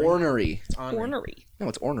 like ornery? Ornery. It's ornery. Ornery. No,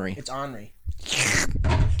 it's ornery. It's ornery.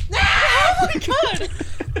 Oh my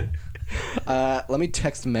god! Let me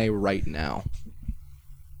text May right now.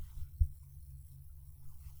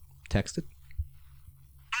 Texted?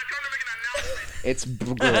 It's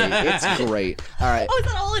great. It's great. All right. Oh, is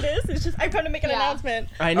that all it is? It's just I'm trying to make an Yeah. announcement.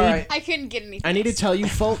 I need. right. I couldn't get anything. I need to else. tell you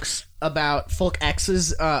folks about Folk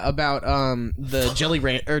X's about the Jolly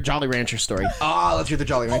Rancher story. Oh, let's hear the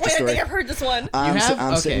Jolly Rancher Wait, I story. think I've heard this one. I'm, have?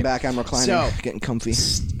 I'm Okay. sitting back. I'm reclining, So- getting comfy.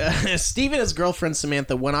 Steve and his girlfriend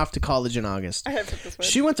Samantha went off to college in August. I have heard this one.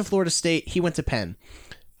 She went to Florida State. He went to Penn.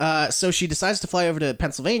 So she decides to fly over to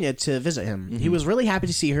Pennsylvania to visit him. He was really happy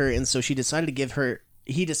to see her, and so he decided to give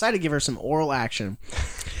her some oral action.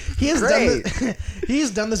 He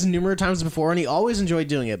has done this numerous times before, and he always enjoyed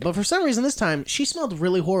doing it. But for some reason, this time she smelled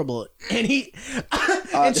really horrible, and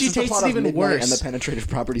and This she is the tasted plot of even Midnight worse. And the penetrative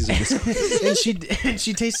properties of this. and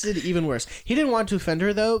she tasted even worse. He didn't want to offend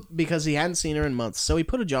her though because he hadn't seen her in months, so he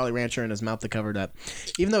put a Jolly Rancher in his mouth to cover it up,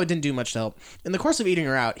 even though it didn't do much to help. In the course of eating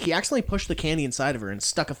her out, he accidentally pushed the candy inside of her and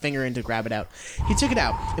stuck a finger in to grab it out. He took it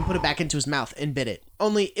out and put it back into his mouth and bit it.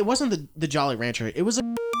 Only it wasn't the Jolly Rancher. It was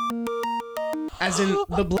as in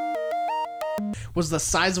the was the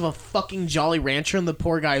size of a fucking Jolly Rancher, and the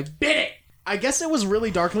poor guy bit it. I guess it was really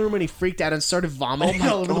dark in the room, and he freaked out and started vomiting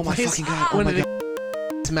all over the my place fucking God. Oh when my it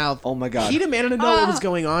his mouth. Oh my God. He demanded to know what was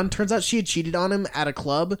going on. Turns out she had cheated on him at a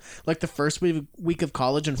club like the first week of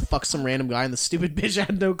college and fucked some random guy, and the stupid bitch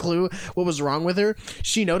had no clue what was wrong with her.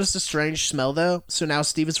 She noticed a strange smell though, so now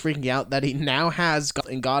Steve is freaking out that he now has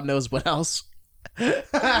and God knows what else.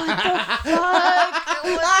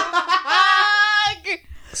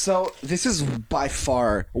 So this is by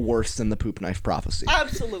far worse than the poop knife prophecy.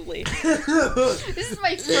 Absolutely. This is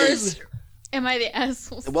my first. Am I the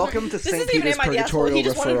asshole? Welcome to St. isn't even Peter's Am I the Asshole? Purgatorial He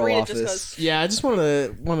just wanted to Referral read it just Office. 'cause. Yeah, I just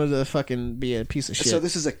wanted to fucking be a piece of shit. So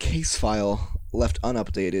this is a case file left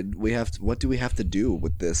unupdated. What do we have to do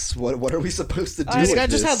with this? What are we supposed to do this with guy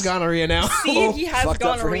just this? has gonorrhea now. See, he has Fucked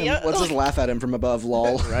up for him. gonorrhea. Let's just laugh at him from above,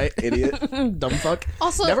 lol. Right? Idiot. Dumb fuck.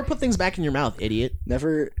 Also, Never put things back in your mouth, idiot.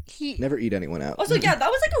 Never he. ever eat anyone out. Also, yeah, that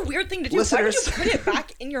was like a weird thing to do. Why would you Listeners. put it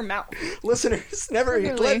back in your mouth? Listeners, never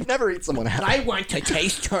Literally. never eat someone out. I want to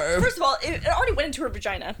taste her. First of all, it already went into her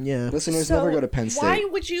vagina. Yeah. Listeners, So never go to Penn State. Why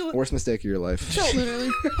would you Worst mistake of your life.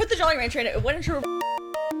 put the Jolly Rancher in it? It went into her.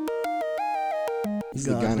 This is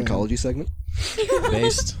the gynecology segment.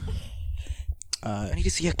 Based. I need to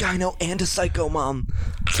see a gyno and a psycho mom.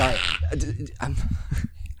 Sorry.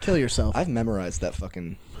 Kill yourself. I've memorized that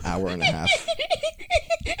fucking hour and a half.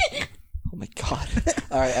 Oh my god.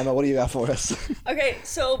 All right, Emma, what do you got for us? Okay,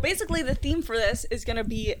 so basically the theme for this is going to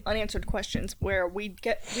be unanswered questions, where we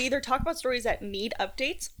either talk about stories that need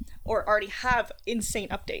updates or already have insane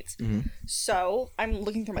updates. So I'm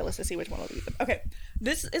looking through my list to see which one will be them. Okay,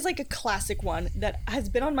 this is like a classic one that has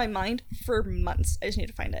been on my mind for months. I just need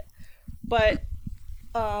to find it. But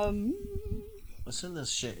Listen to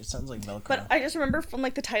this shit. It sounds like Velcro. but I just remember from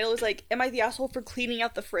like the title is like, am I the asshole for cleaning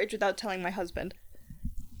out the fridge without telling my husband?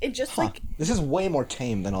 It just like, This is way more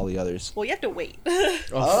tame than all the others. well, you have to wait.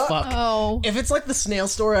 Oh, fuck. Oh. If it's like the snail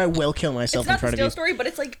story, I will kill myself It's in not the front of still you. story, but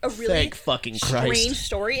it's like a really Thank fucking strange Christ.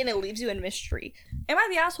 story, and it leaves you in mystery. Am I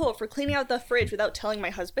the asshole for cleaning out the fridge without telling my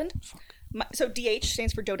husband? So DH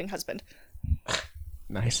stands for doting husband.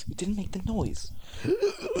 Nice. It didn't make the noise.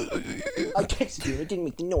 I texted you. It didn't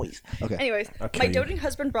make the noise. Okay. Anyways, my doting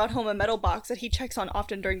husband brought home a metal box that he checks on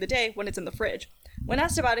often during the day when it's in the fridge. When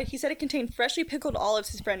asked about it, he said it contained freshly pickled olives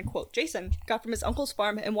his friend, quote, Jason, got from his uncle's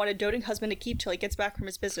farm and wanted doting husband to keep till he gets back from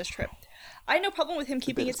his business trip. I had no problem with him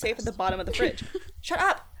keeping it safe at the bottom of the fridge. Shut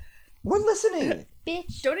up! We're listening.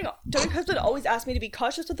 Bitch. Doting husband always asked me to be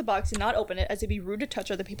cautious with the box and not open it, as it'd be rude to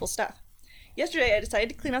touch other people's stuff. Yesterday, I decided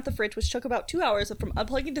to clean out the fridge, which took about 2 hours from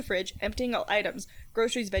unplugging the fridge, emptying all items,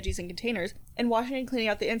 groceries, veggies, and containers, and washing and cleaning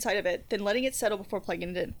out the inside of it, then letting it settle before plugging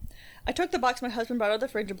it in. I took the box my husband brought out of the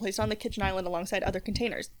fridge and placed it on the kitchen island alongside other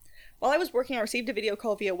containers. While I was working, I received a video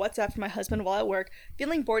call via WhatsApp from my husband while at work,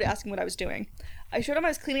 feeling bored, asking what I was doing. I showed him I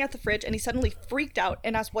was cleaning out the fridge, and he suddenly freaked out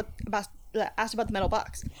and asked about the metal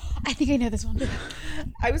box. I think I know this one.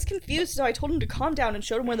 I was confused, so I told him to calm down and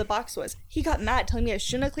showed him where the box was. He got mad, telling me I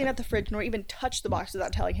shouldn't have cleaned out the fridge nor even touched the box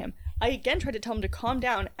without telling him. I again tried to tell him to calm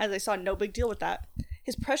down, as I saw no big deal with that.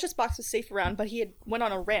 His precious box was safe around, but he had went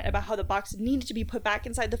on a rant about how the box needed to be put back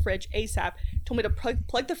inside the fridge ASAP, told me to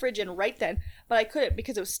plug the fridge in right then, but I couldn't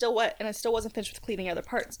because it was still wet and I still wasn't finished with cleaning other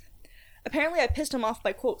parts. Apparently I pissed him off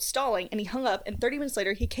by, quote, stalling, and he hung up, and 30 minutes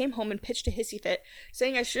later he came home and pitched a hissy fit,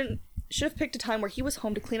 saying I should have picked a time where he was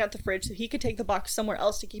home to clean out the fridge so he could take the box somewhere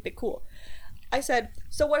else to keep it cool. I said,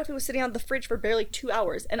 so what if it was sitting out the fridge for barely 2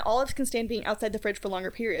 hours, and olives can stand being outside the fridge for longer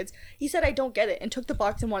periods? He said I don't get it, and took the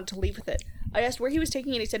box and wanted to leave with it. I asked where he was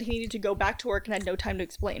taking it, and he said he needed to go back to work and had no time to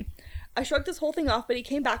explain. I shrugged this whole thing off, but he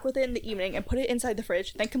came back with it in the evening and put it inside the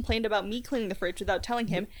fridge, then complained about me cleaning the fridge without telling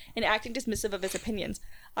him, and acting dismissive of his opinions.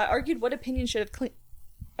 I argued what opinion could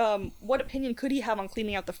he have on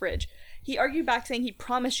cleaning out the fridge? He argued back, saying he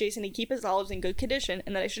promised Jason he'd keep his olives in good condition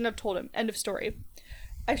and that I shouldn't have told him. End of story.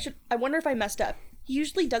 I wonder if I messed up. He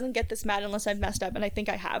usually doesn't get this mad unless I've messed up, and I think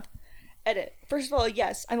I have. Edit. First of all,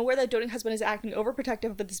 yes, I'm aware that doting husband is acting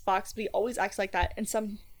overprotective of this box, but he always acts like that,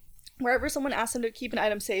 and wherever someone asks him to keep an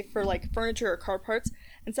item safe for, like, furniture or car parts.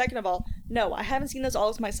 And second of all, no, I haven't seen those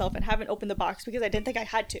olives myself and haven't opened the box because I didn't think I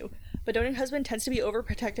had to. But doting husband tends to be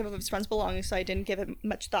overprotective of his friend's belongings, so I didn't give it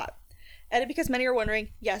much thought. Edit, because many are wondering,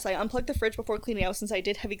 yes, I unplugged the fridge before cleaning out since I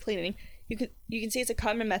did heavy cleaning. You can see it's a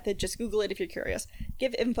common method, just Google it if you're curious.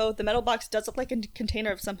 Give info, the metal box does look like a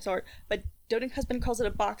container of some sort, but doting husband calls it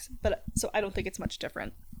a box, so I don't think it's much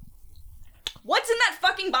different. What's in that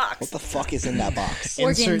fucking box? What the fuck is in that box?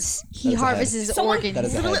 Organs. He harvests organs. That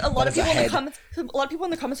is a Literally, head. a lot of That is people a in the head. comments. A lot of people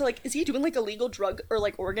in the comments are like, "Is he doing like illegal drug or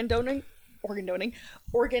like organ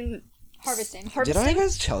Harvesting. Did I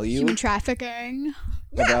guys tell you Human trafficking.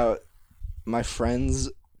 about my friend's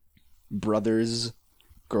brother's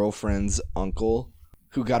girlfriend's uncle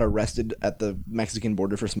who got arrested at the Mexican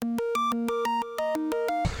border for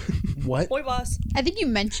What? Boy boss. I think you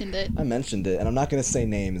mentioned it. I mentioned it, and I'm not gonna say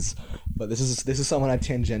names, but this is someone I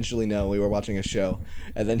tangentially know. We were watching a show,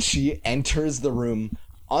 and then she enters the room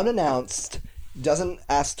unannounced, doesn't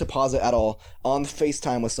ask to pause it at all, on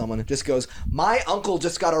FaceTime with someone, just goes, "My uncle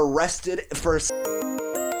just got arrested for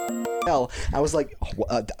hell." I was like,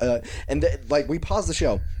 like we paused the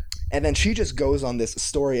show, and then she just goes on this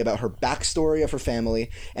story about her backstory of her family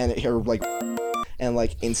and her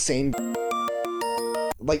insane.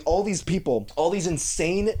 Like, all these people, all these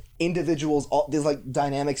insane individuals, all these, like,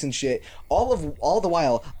 dynamics and shit, all the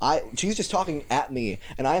while, she's just talking at me,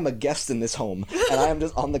 and I am a guest in this home, and I am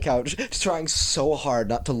just on the couch, trying so hard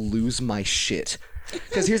not to lose my shit.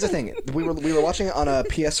 Because here's the thing, we were watching it on a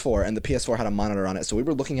PS4, and the PS4 had a monitor on it, so we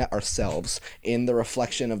were looking at ourselves in the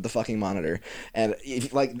reflection of the fucking monitor, and,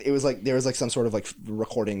 there was some sort of, like,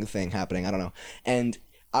 recording thing happening, I don't know, and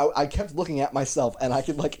I kept looking at myself, and I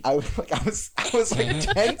was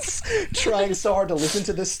tense, trying so hard to listen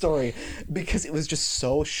to this story, because it was just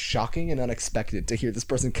so shocking and unexpected to hear this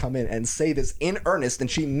person come in and say this in earnest, and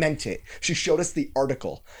she meant it. She showed us the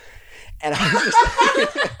article, and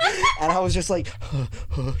I was just like,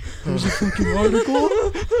 there's a fucking article.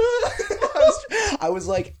 I was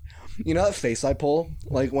like, you know that face I pull,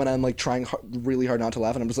 like when I'm like trying really hard not to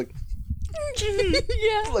laugh, and I'm just like.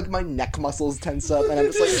 Yeah. Like my neck muscles tense up, and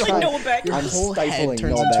I'm just like trying, Noah Beck. Your I'm whole head stifling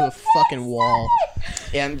turns Noah into Beck. a fucking wall.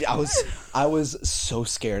 And I was so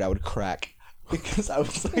scared I would crack, because I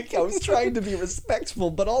was trying to be respectful,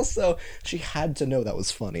 but also she had to know that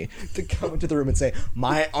was funny to come into the room and say,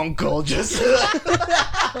 "My uncle just."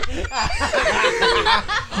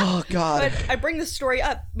 Oh God! But I bring this story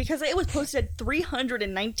up because it was posted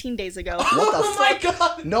 319 days ago. What the fuck?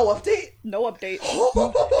 God! No update. No update.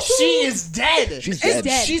 She is dead. She's dead.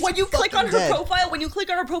 dead. She's When you click on her dead. profile,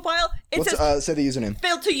 it says Say the username.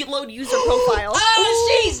 failed to load user profile.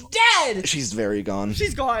 Oh, she's dead. She's very gone.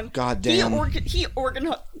 She's gone. God damn.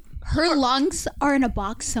 Her lungs are in a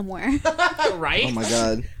box somewhere. Right? Oh my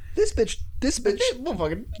God! This bitch.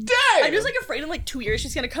 Motherfucking dead. I'm just like afraid in like 2 years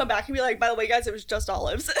she's gonna come back and be like, by the way, guys, it was just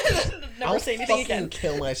olives. Never I'll say anything fucking again.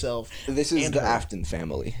 kill myself. This is And the her. Afton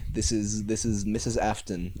family. This is Mrs.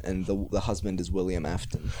 Afton, and the husband is William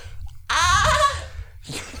Afton. Oh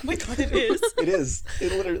my God, it is. It is.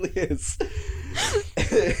 It literally is.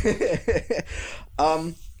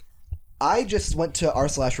 I just went to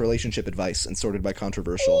r/relationship advice and sorted by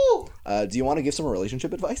controversial. Do you want to give some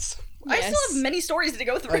relationship advice? I still have many stories to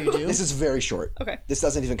go through. Oh, you do? This is very short. Okay. This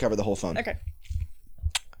doesn't even cover the whole phone. Okay.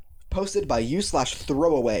 Posted by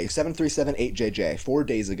u/throwaway 7378JJ 4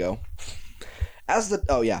 days ago.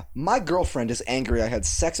 My girlfriend is angry I had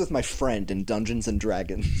sex with my friend in Dungeons and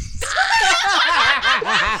Dragons.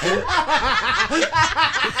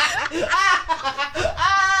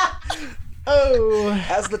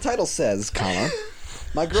 As the title says, comma,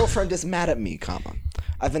 my girlfriend is mad at me, comma.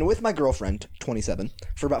 I've been with my girlfriend, 27,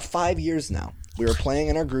 for about 5 years now. We were playing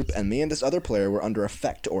in our group, and me and this other player were under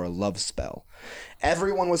effect or a love spell.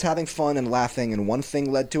 Everyone was having fun and laughing, and one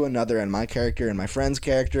thing led to another, and my character and my friend's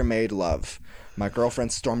character made love. My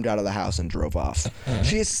girlfriend stormed out of the house and drove off.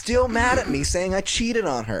 She is still mad at me, saying I cheated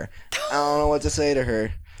on her. I don't know what to say to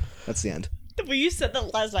her. That's the end. But you said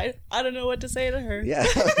that last night. I don't know what to say to her. Yeah.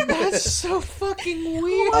 That's so fucking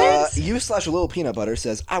weird. u/Lil Peanut Butter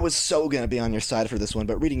says, I was so gonna be on your side for this one,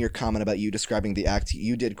 but reading your comment about you describing the act,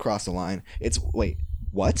 you did cross a line. Wait,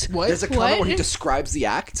 what? What? There's a comment What? where he describes the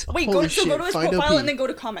act? Wait, Holy go to shit, his find profile OP. and then go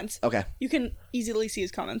to comments. Okay. You can easily see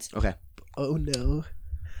his comments. Okay. Oh no.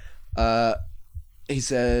 He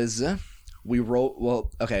says,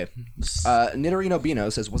 Nitterino Bino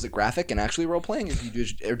says, was it graphic and actually role-playing,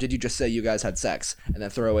 or did you just say you guys had sex? And then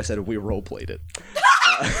Throwaway said, we role-played it.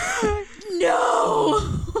 No!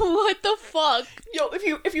 What the fuck? Yo,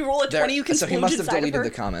 if you roll a 20, you can So he splooge must have inside of deleted her.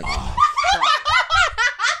 the comment.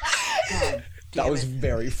 That was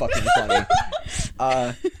very fucking funny.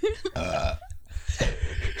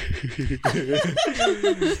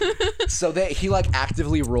 So he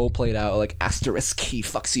actively role played out asterisk he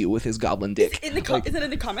fucks you with his goblin dick. Is it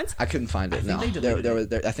in the comments? I couldn't find it. No,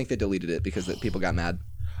 I think they deleted it because people got mad.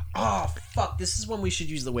 Oh fuck! This is when we should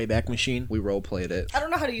use the Wayback Machine. We role played it. I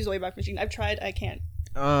don't know how to use the Wayback Machine. I've tried. I can't.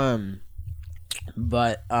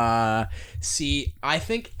 See, I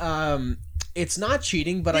think it's not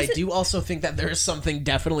cheating, but I do also think that there is something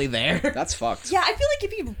definitely there. That's fucked. Yeah, I feel like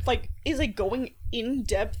if he is going in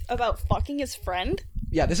depth about fucking his friend.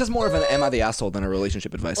 Yeah, this is more of an am I the asshole than a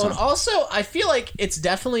relationship advice. And also, I feel like it's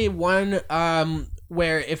definitely one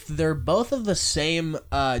where if they're both of the same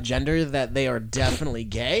gender, that they are definitely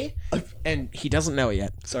gay, and he doesn't know it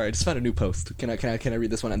yet. Sorry, I just found a new post. Can I read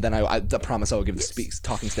this one, and then I promise I will give the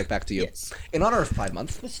talking stick back to you. Yes. In honor of Pride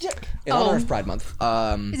Month. The stick. In honor of Pride Month.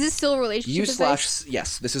 Is this still a relationship advice?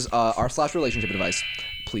 Yes, this is r/relationship advice.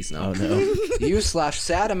 Please no. Oh no.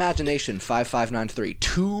 u/sad imagination 5593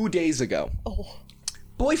 2 days ago. Oh.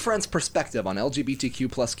 Boyfriend's perspective on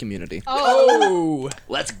LGBTQ plus community. Oh,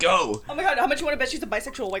 Let's go. Oh my god, how much you want to bet she's a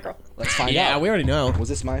bisexual white girl? Let's find yeah, out. we already know. Was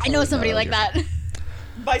this my I know phone? somebody No, like yours.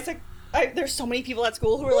 that. There's so many people at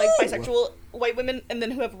school who are bisexual white women and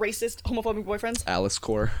then who have racist homophobic boyfriends. Alice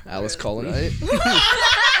Cullen.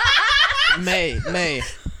 May, That's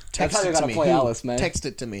how text you it to gotta me. play Alice, May. Text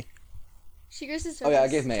it to me. She goes to Oh yeah, I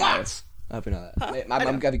gave May Alice. I hope you know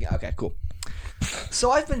that. Okay, cool. So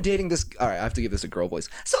I've been dating this... Alright, I have to give this a girl voice.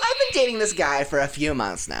 So I've been dating this guy for a few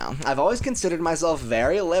months now. I've always considered myself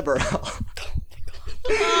very liberal.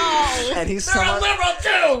 And he's someone... liberal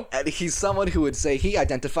too! And he's someone who would say he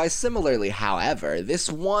identifies similarly. However,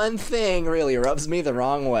 this one thing really rubs me the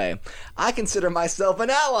wrong way. I consider myself an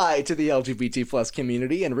ally to the LGBT plus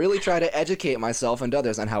community and really try to educate myself and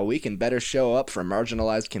others on how we can better show up for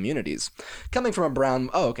marginalized communities. Coming from a brown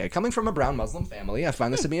Muslim family, I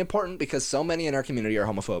find this to be important because so many in our community are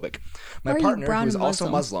homophobic. My Why are you partner, brown who is and also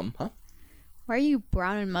Muslim? Muslim, huh? Why are you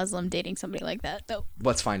brown and Muslim dating somebody like that, though?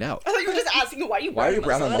 Let's find out. I thought you were just asking why Why are you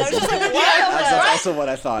brown and I was Muslim? just like, That's also what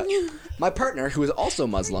I thought. My partner, who is also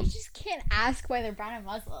Muslim, You just can't ask why they're brown and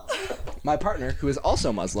Muslim. My partner, who is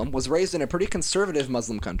also Muslim, was raised in a pretty conservative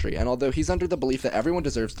Muslim country, and although he's under the belief that everyone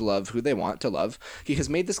deserves to love who they want to love, he has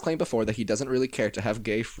made this claim before that he doesn't really care to have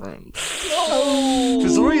gay friends.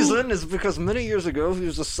 His reason is because many years ago he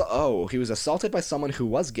was assaulted by someone who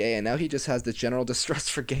was gay, and now he just has this general distrust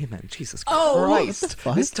for gay men. Jesus Christ.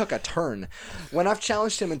 This took a turn. When I've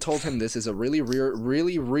challenged him and told him this is a really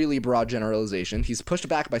broad generalization, he's pushed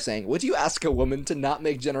back by saying, would you ask a woman to not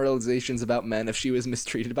make generalizations about men if she was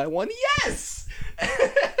mistreated by one? Yes!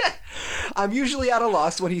 I'm usually at a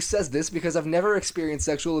loss when he says this because I've never experienced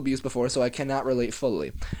sexual abuse before, so I cannot relate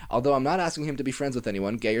fully. Although I'm not asking him to be friends with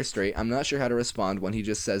anyone, gay or straight, I'm not sure how to respond when he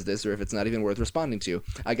just says this or if it's not even worth responding to.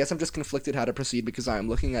 I guess I'm just conflicted how to proceed because I am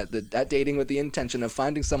looking at dating with the intention of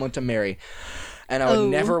finding someone to marry. And I would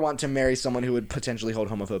never want to marry someone who would potentially hold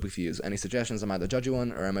homophobic views. Any suggestions? Am I the judgy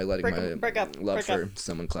one, or am I letting love for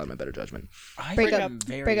someone cloud my better judgment? Break up.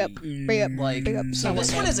 So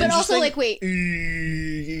this one is But interesting. also, like, wait.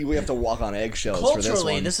 We have to walk on eggshells for this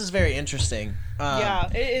Culturally, one. this is very interesting. Yeah,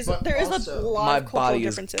 it is. There is a lot My of cultural body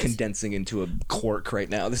is differences. condensing into a cork right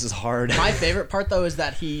now. This is hard. My favorite part though is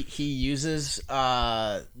that he uses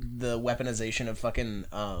the weaponization of fucking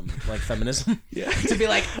like feminism to be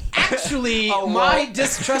like, actually, my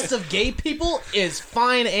distrust of gay people is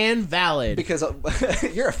fine and valid. Because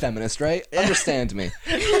you're a feminist, right? Understand me.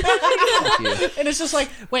 Fuck you. And it's just like,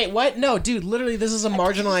 wait, what? No, dude, literally, this is a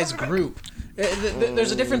marginalized group.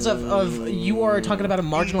 There's a difference of you are talking about a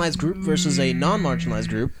marginalized group versus a non-marginalized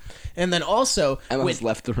group, and then also Emma's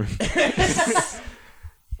left the room.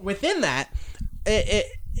 within that,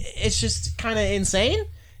 it's just kind of insane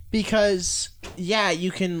because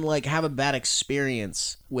you can like have a bad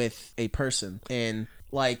experience with a person, and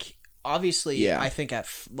like obviously I think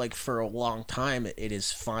for a long time it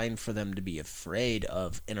is fine for them to be afraid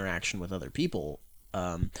of interaction with other people,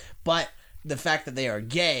 but the fact that they are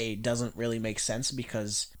gay doesn't really make sense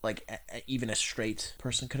because like even a straight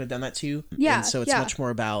person could have done that too. And so it's much more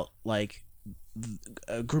about like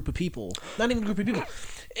a group of people, not even a group of people.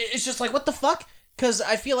 It's just like, what the fuck? Because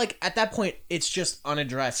I feel like at that point it's just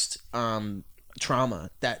unaddressed trauma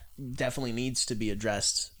that definitely needs to be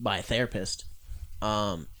addressed by a therapist,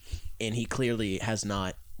 and he clearly has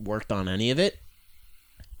not worked on any of it.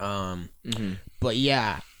 But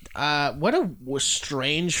what a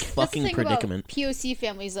strange fucking That's the thing predicament. About POC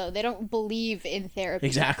families, though, they don't believe in therapy.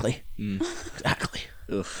 Exactly. Exactly.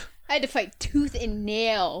 Ugh. I had to fight tooth and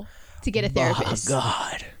nail to get a therapist. Oh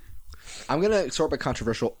God. I'm gonna sort by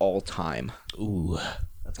controversial all time. Ooh,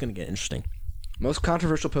 that's gonna get interesting. Most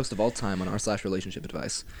controversial post of all time on r/relationship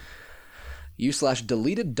advice.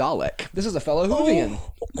 U/deleted Dalek. This is a fellow Whovian.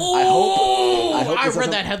 I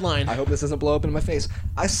read that headline. I hope this doesn't blow up in my face.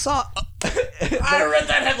 I saw. I read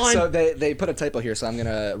that headline. So they put a typo here, so I'm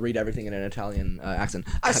gonna read everything in an Italian accent.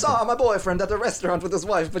 I saw my boyfriend at the restaurant with his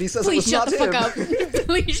wife, but he says Please it was shut not the him. fuck up.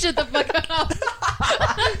 Please shut the fuck up.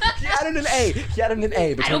 He added an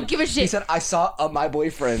A. I don't give a shit. He said, I saw my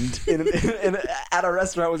boyfriend at a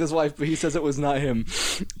restaurant with his wife, but he says it was not him.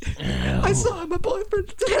 I saw my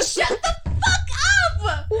boyfriend. Shut the fuck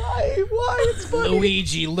up! Why? It's funny.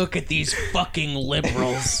 Luigi, look at these fucking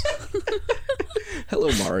liberals.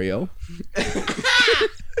 Hello, Mario.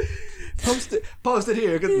 Post it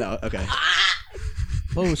here. No, okay.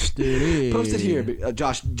 Post it here.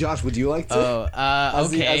 Josh, would you like to? Oh,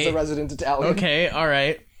 okay. As the resident Italian. Okay, all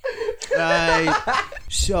right.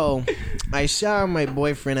 So, I saw my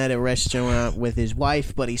boyfriend at a restaurant with his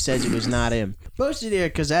wife, but he says it was not him. Posted here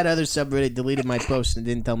because that other subreddit deleted my post and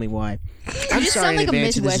didn't tell me why. I'm just sorry sound in like a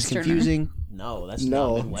advance if this is Midwesterner. confusing. No, that's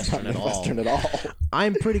not Midwestern at all. Midwestern at all.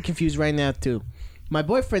 I'm pretty confused right now, too. My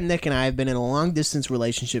boyfriend Nick and I have been in a long-distance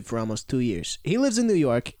relationship for almost 2 years. He lives in New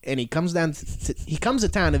York, and he comes to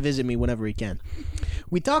town to visit me whenever he can.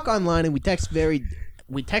 We talk online, and we text every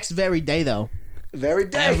day, though. Every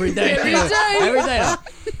day. Every day.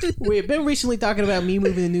 We've been recently talking about me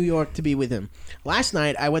moving to New York to be with him. Last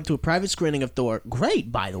night, I went to a private screening of Thor.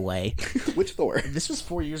 Great, by the way. Which Thor? This was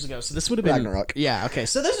 4 years ago, so this would have been... Ragnarok. Yeah, okay.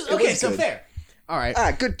 So this is... Okay, was so good. fair. All right.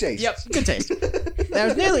 Good taste. Yep, good taste. I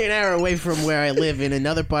was nearly an hour away from where I live in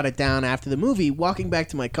another part of town after the movie. Walking back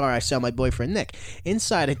to my car, I saw my boyfriend Nick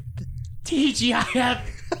inside a TGIF.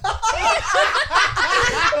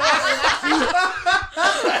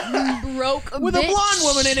 Broke With a blonde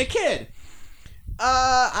woman and a kid.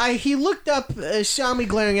 He looked up, saw me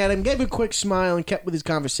glaring at him, gave a quick smile, and kept with his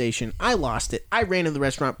conversation. I lost it. I ran to the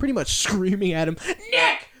restaurant, pretty much screaming at him,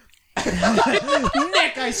 Nick!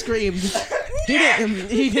 Nick, I screamed.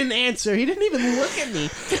 He didn't answer. He didn't even look at me.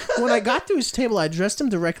 When I got to his table, I addressed him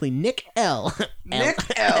directly, Nick L. Nick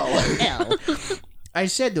L. I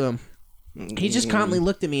said to him, he just calmly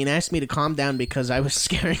looked at me and asked me to calm down because I was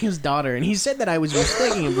scaring his daughter, and he said that I was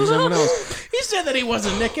mistaking him for someone else. He said that he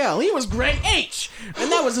wasn't Nick L. He was Greg H. And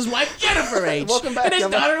that was his wife, Jennifer H. Welcome back, and his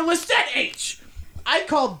Emma. daughter, Lisette H. I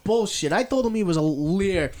called bullshit. I told him he was a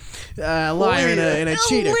liar and a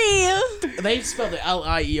cheater. They spelled it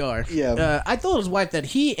Lier. Yeah. I told his wife that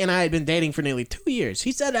he and I had been dating for nearly 2 years.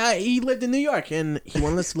 He said he lived in New York and he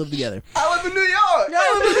wanted us to live together. I live in New York.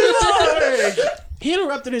 He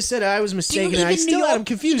interrupted and said I was mistaken. live I in still New had him York,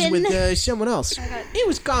 confused Eden? with someone else. He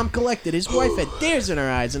was calm, collected. His wife had tears in her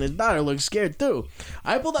eyes, and his daughter looked scared too.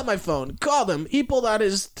 I pulled out my phone, called him. He pulled out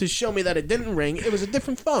his to show me that it didn't ring. It was a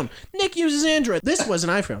different phone. Nick uses Android. This was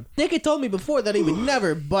an iPhone. Nick had told me before that he would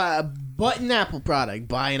never buy bought an Apple product.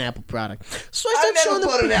 Buy an Apple product. So I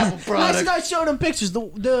started showing them pictures.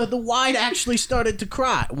 The wide actually started to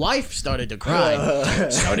cry. Wife started to cry.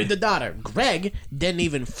 So did the daughter. Greg didn't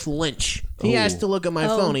even flinch. He asked to look at my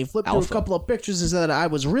phone. He flipped through a couple of pictures and said that I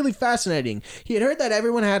was really fascinating. He had heard that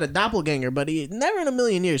everyone had a doppelganger, but he never in a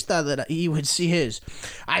million years thought that he would see his.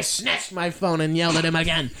 I snatched my phone and yelled at him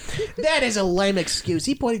again. That is a lame excuse.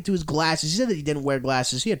 He pointed to his glasses. He said that he didn't wear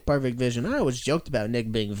glasses. He had perfect vision. I always joked about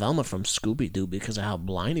Nick being Velma from Scooby-Doo because of how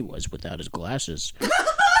blind he was without his glasses.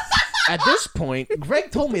 At this point, Greg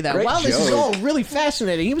told me that while this is all really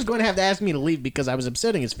fascinating, he was going to have to ask me to leave because I was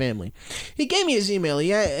upsetting his family. He gave me his email.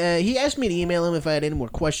 He asked me to email him if I had any more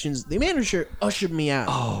questions. The manager ushered me out.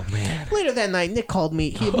 Oh, man. Later that night, Nick called me.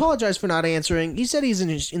 He apologized for not answering. He said he's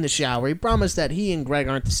in the shower. He promised that he and Greg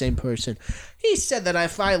aren't the same person. He said that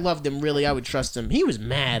if I loved him really, I would trust him. He was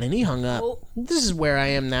mad and he hung up. This is where I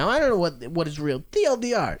am now. I don't know what is real.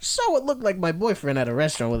 TLDR. So it looked like my boyfriend at a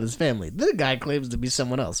restaurant with his family. The guy claims to be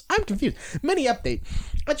someone else. I'm confused. Mini update.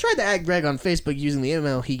 I tried to add Greg on Facebook using the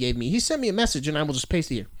email he gave me. He sent me a message and I will just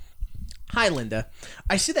paste it here. Hi, Linda.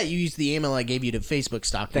 I see that you used the email I gave you to Facebook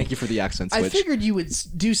stalk me. Thank you for the accent switch. I figured you would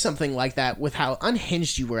do something like that with how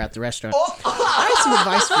unhinged you were at the restaurant. I have some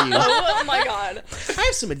advice for you. Oh my god. I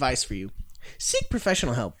have some advice for you. Seek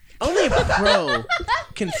professional help. Only a pro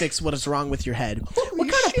can fix what is wrong with your head. What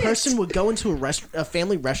kind of person would go into a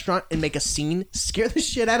family restaurant and make a scene, scare the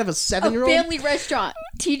shit out of a 7-year-old? A family restaurant.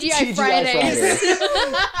 TGI Fridays.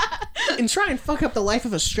 And try and fuck up the life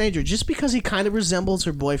of a stranger just because he kind of resembles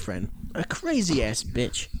her boyfriend. A crazy ass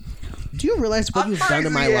bitch. Do you realize what you've done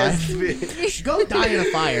to my life? Bitch. Go die in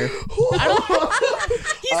a fire.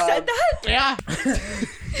 He said that? Yeah.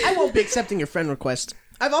 I won't be accepting your friend request.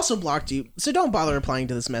 I've also blocked you, so don't bother replying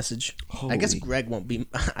to this message. I guess Greg won't be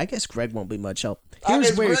much help.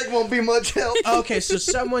 Greg won't be much help. Okay, so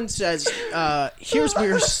someone says, here's where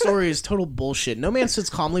your story is total bullshit. No man sits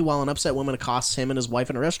calmly while an upset woman accosts him and his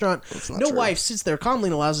wife in a restaurant. No wife sits there calmly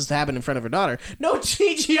and allows this to happen in front of her daughter. No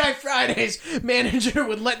TGI Fridays manager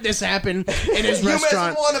would let this happen in his restaurant. You mess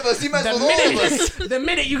with one of us. You mess with all of us. The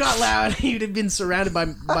minute you got loud, you'd have been surrounded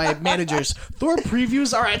by managers. Thor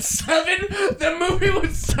previews are at 7. The movie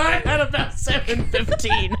would start at about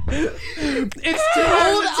 7:15. It's 2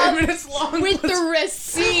 hours and 10 minutes long. With the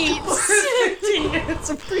receipts. 15 minutes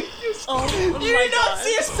of previews. Oh, you did not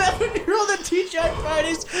see a 7-year-old at TGI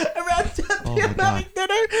Fridays around 10 p.m. having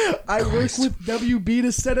dinner. I worked with WB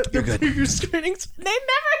to set up the preview screenings. They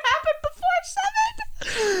never happened before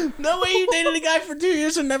 7. No way you dated a guy for 2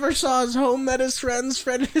 years and never saw his home, met his friends,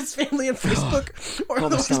 friended his family on Facebook, or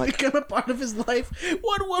otherwise become a part of his life.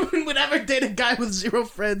 What woman would ever date a guy with 0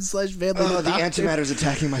 friends/family? The antimatter's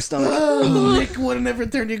attacking my stomach. Nick wouldn't have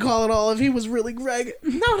returned your call at all if he was really Greg.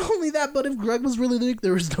 Not only that, but if Greg was really Nick,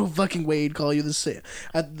 there was no fucking way he'd call you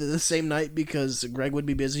at the same night because Greg would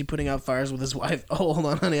be busy putting out fires with his wife. Oh, hold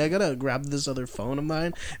on, honey. I gotta grab this other phone of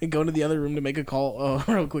mine and go into the other room to make a call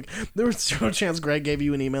real quick. There was 0 chance Greg gave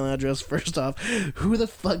you an email address. First off, who the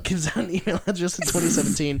fuck gives out an email address in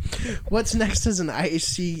 2017? What's next is an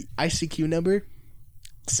ICQ number?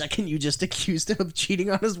 Second, you just accused him of cheating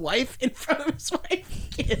on his wife in front of his wife.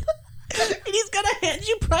 And he's gonna hand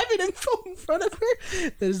you private info in front of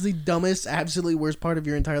her. That is the dumbest, absolutely worst part of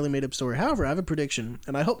your entirely made-up story. However, I have a prediction,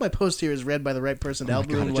 and I hope my post here is read by the right person to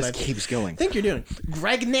help ruin what I keeps going. think you're doing.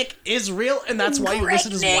 Greg Nick is real, and that's why you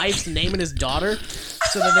listed his wife's name and his daughter,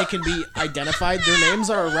 so that they can be identified. Their names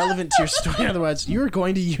are irrelevant to your story. Otherwise, you're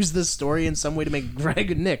going to use this story in some way to make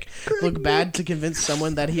Greg Nick look bad to convince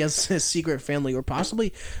someone that he has a secret family, or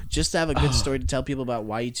possibly just to have a good story to tell people about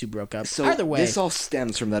why you two broke up. So either way, this all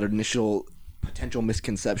stems from that initial potential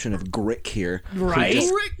misconception of Grick here. Right?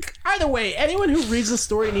 Either way, anyone who reads the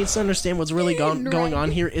story needs to understand what's really going on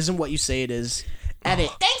here isn't what you say it is. Edit.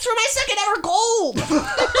 Thanks for my second ever gold!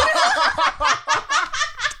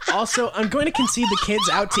 Also, I'm going to concede the kids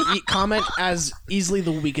out to eat comment as easily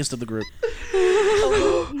the weakest of the group.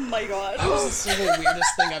 Oh my god. That was the single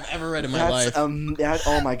weirdest thing I've ever read in my life. Oh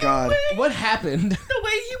my god. What happened? The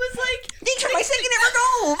way he was like, Thanks for my second ever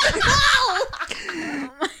gold!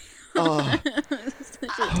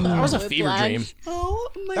 That was a fever dream. oh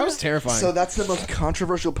my That was god. terrifying. So that's the most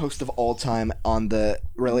controversial post of all time on the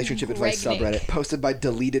relationship advice Greg subreddit, posted by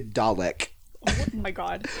Deleted Dalek. Oh my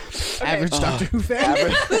god. Okay. Average Doctor Who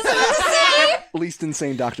fan? Least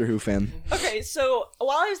insane Doctor Who fan. Okay, so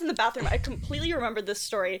while I was in the bathroom, I completely remembered this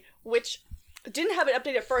story, which didn't have an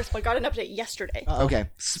update at first, but got an update yesterday. Okay.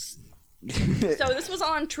 So this was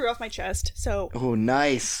on True Off My Chest. So Oh,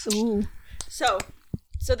 nice. So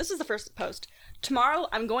this is the first post. Tomorrow,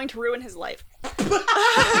 I'm going to ruin his life.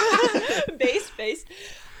 Base.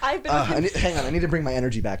 I've been with him. Hang on, I need to bring my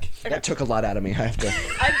energy back. That took a lot out of me. I've been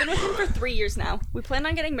with him for 3 years now. We plan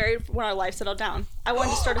on getting married when our life settled down. I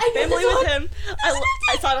wanted to start a family with him.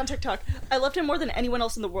 I saw it on TikTok. I loved him more than anyone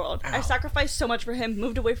else in the world. I sacrificed so much for him,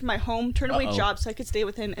 moved away from my home, turned away jobs so I could stay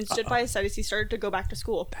with him, and stood by his side as he started to go back to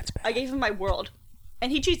school. That's bad. I gave him my world.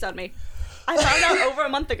 And he cheats on me. I found out over a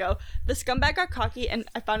month ago. The scumbag got cocky, and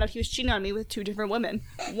I found out he was cheating on me with 2 different women.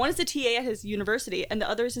 One is the TA at his university, and the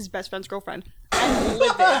other is his best friend's girlfriend. I'm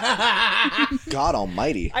livid. God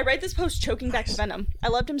almighty. I write this post choking back venom. I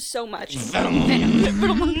loved him so much.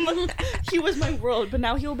 Venom. He was my world, but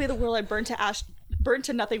now he will be the world I burned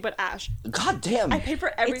to nothing but ash. God damn. I pay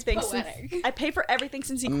for everything. I pay for everything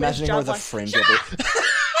since he quit his job last year.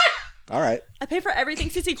 All right. I pay for everything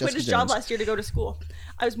since he quit his job last year to go to school.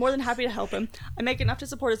 I was more than happy to help him. I make enough to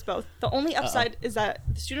support us both. The only upside is that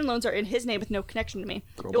the student loans are in his name with no connection to me.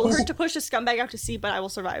 It will hurt to push this scumbag out to sea, but I will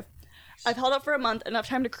survive. I've held out for a month, enough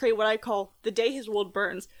time to create what I call the day his world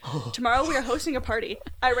burns. Tomorrow we are hosting a party.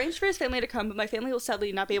 I arranged for his family to come, but my family will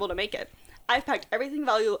sadly not be able to make it. I've packed everything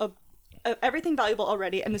valuable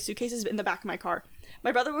already, and the suitcase is in the back of my car.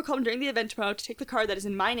 My brother will come during the event tomorrow to take the car that is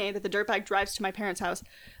in my name that the dirtbag drives to my parents' house.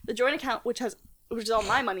 The joint account, which is all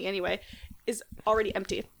my money anyway, is already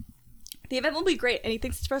empty. The event will be great, and he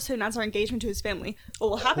thinks it's for us to announce our engagement to his family. What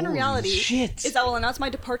will happen in reality is I will announce my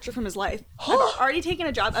departure from his life. I've already taken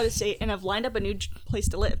a job out of state, and I've lined up a new place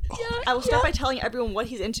to live. I will start by telling everyone what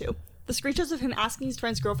he's into. The screenshots of him asking his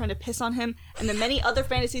friend's girlfriend to piss on him, and the many other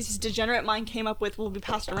fantasies his degenerate mind came up with will be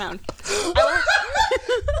passed around.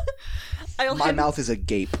 My mouth is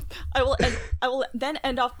agape. I will then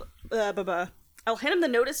end off. I'll hand him the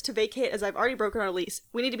notice to vacate as I've already broken our lease.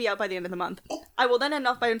 We need to be out by the end of the month. I will then end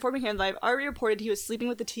off by informing him that I've already reported he was sleeping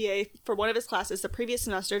with the TA for one of his classes the previous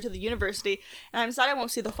semester to the university, and I'm decided I won't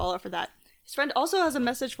see the fallout for that. His friend also has a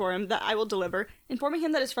message for him that I will deliver, informing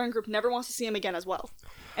him that his friend group never wants to see him again as well.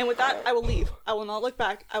 And with that, I will leave. I will not look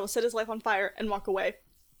back. I will set his life on fire and walk away.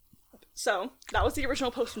 So, that was the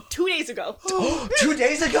original post from 2 days ago. 2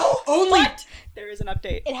 days ago? But there is an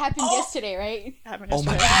update. It happened yesterday, right? It happened Oh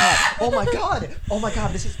yesterday. my god. Oh my god. Oh my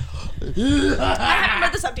god. This is. I haven't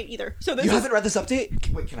read this update either. So this You is... haven't read this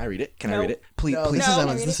update? Wait, can I read it? Can I No. read it? Please, No, please. this is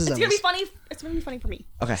Emma's. This is It's gonna be Emma's. funny. It's gonna be funny for me.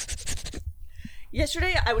 Okay.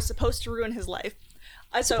 Yesterday, I was supposed to ruin his life.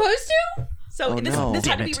 Supposed to? So Oh, this no.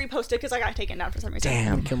 had to be Damn it. reposted because I got taken down for some reason.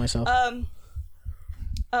 Damn. Kill myself.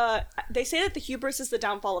 They say that the hubris is the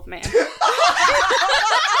downfall of man.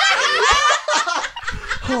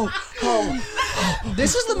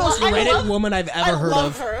 This is the most I Reddit love- woman I've ever heard love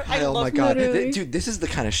of. her. I Oh love my god. Literally. Dude, this is the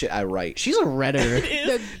kind of shit I write. She's a Redditor.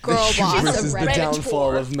 The girl boss hubris of is the Reddit.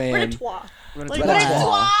 downfall of man. Redditoire. Like,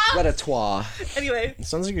 Redatoire. Redatoire. Anyway, It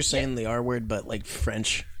sounds like you're saying the R word, but like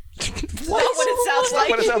French. that's not what it sounds like.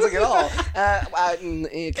 What it sounds like at all.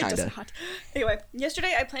 It does Kinda. not. Anyway,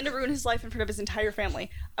 yesterday I planned to ruin his life in front of his entire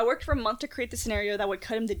family. I worked for a month to create the scenario that would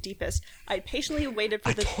cut him the deepest. I patiently waited for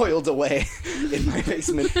I the toiled away in my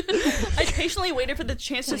basement. I patiently waited for the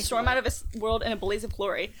chance to storm out of his world in a blaze of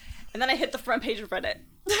glory. And then I hit the front page of Reddit.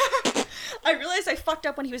 I realized I fucked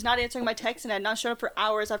up when he was not answering my texts and had not shown up for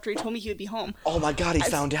hours after he told me he would be home. Oh my god, he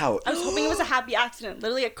found out. I was hoping it was a happy accident,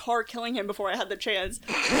 literally a car killing him before I had the chance.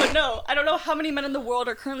 But no, I don't know how many men in the world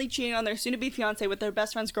are currently cheating on their soon-to-be fiancé with their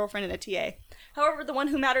best friend's girlfriend and a TA. However, the one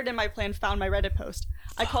who mattered in my plan found my Reddit post.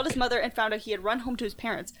 I called his mother and found out he had run home to his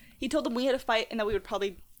parents. He told them we had a fight and that we were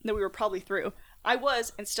probably through. I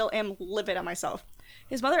was, and still am, livid at myself.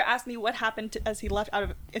 His mother asked me what happened as he left out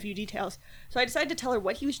of a few details, so I decided to tell her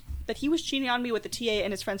that he was cheating on me with the TA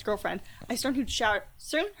and his friend's girlfriend. I soon heard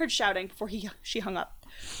shouting before she hung up.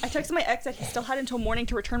 I texted my ex that he still had until morning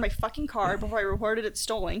to return my fucking car before I reported it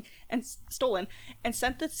stolen, and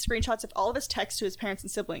sent the screenshots of all of his texts to his parents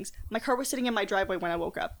and siblings. My car was sitting in my driveway when I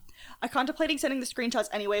woke up. I contemplated sending the screenshots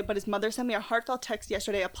anyway, but his mother sent me a heartfelt text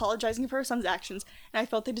yesterday apologizing for her son's actions, and I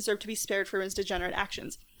felt they deserved to be spared for his degenerate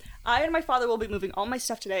actions. I and my father will be moving all my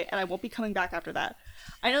stuff today, and I won't be coming back after that.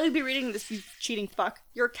 I know you'll be reading this, you cheating fuck.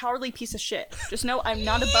 You're a cowardly piece of shit. Just know I'm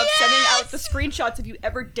not above sending out the screenshots if you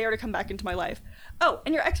ever dare to come back into my life. Oh,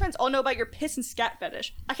 and your ex-friends all know about your piss and scat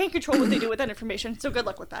fetish. I can't control what they do with that information, so good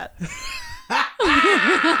luck with that.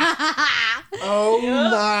 Oh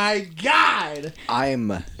my god!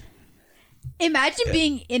 Imagine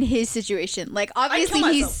being in his situation. Like, obviously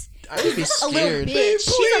kill he's I would be a little scared. bitch.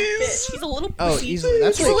 She's a bitch. She's a little Oh, pussy. easily.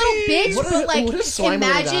 That's He's a little bitch, What a- but like, what a slimy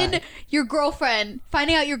little imagine guy. your girlfriend,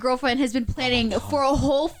 finding out your girlfriend has been planning for a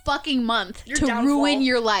whole fucking month Your to downfall. ruin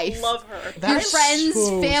your life. Love her. Your That's friends,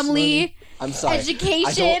 so family, I'm sorry.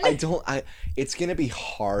 education. It's gonna be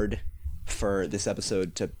hard for this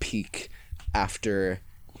episode to peak after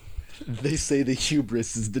They say the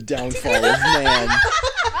hubris is the downfall of man.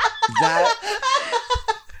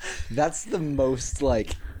 That's the most,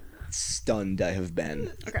 like, stunned I have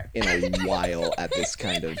been in a while at this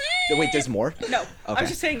kind of... Wait, there's more? No. Okay. I was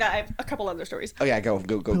just saying that I have a couple other stories. Oh, yeah, go for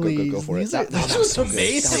it. That was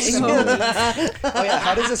amazing. Oh, yeah,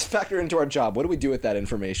 how does this factor into our job? What do we do with that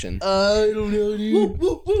information? I don't know, dude.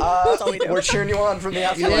 That's all we do. We're cheering you on from the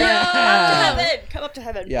afterlife. Come up to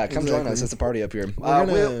heaven. Yeah, come join us. It's a party up here.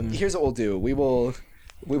 Here's what we'll do. We will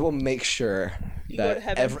make sure go to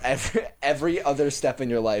that heaven. every other step in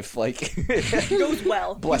your life, like, Goes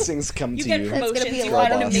well. blessings come You to get you. promotions. be a You lot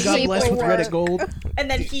ride on of a You got amazing blessed with board, Reddit gold.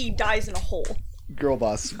 and then he dies in a hole. Girl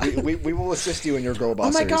boss. We will assist you in your girl bossers.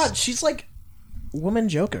 Oh my god, she's like Woman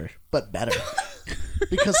Joker, but better.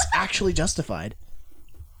 Because actually justified.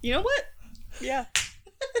 You know what? Yeah.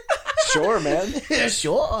 Sure, man.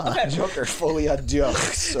 Sure. Joker, folie à deux, or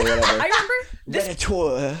whatever. I remember this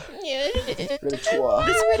Redditor.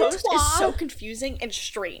 This post is so confusing and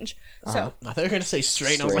strange. So, I thought you were going to say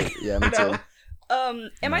straight, and I was like, Yeah, me too.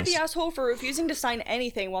 am I the asshole for refusing to sign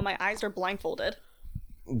anything while my eyes are blindfolded?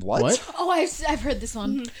 What? Oh, I've heard this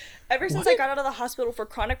one. Ever since I got out of the hospital for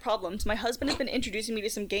chronic problems, my husband has been introducing me to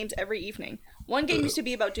some games every evening. One game used to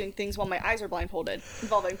be about doing things while my eyes are blindfolded,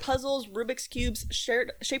 involving puzzles, Rubik's Cubes,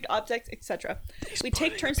 shaped objects, etc. We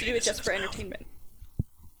take turns to do it just for entertainment.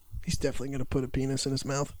 he's definitely going to put a penis in his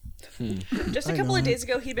mouth. Just a couple of days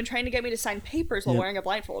ago, he'd been trying to get me to sign papers while wearing a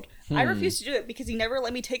blindfold. I refused to do it because he never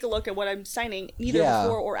let me take a look at what I'm signing, neither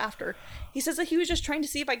before or after. He says that he was just trying to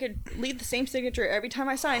see if I could leave the same signature every time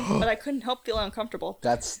I signed, but I couldn't help feeling uncomfortable.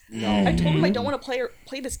 No. I told him I don't want to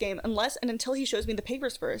play this game unless and until he shows me the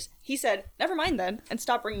papers first. He said, "Never mind then," and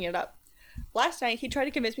stopped bringing it up. Last night, he tried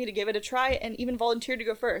to convince me to give it a try and even volunteered to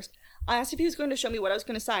go first. I asked if he was going to show me what I was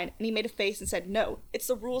going to sign, and he made a face and said, "No, it's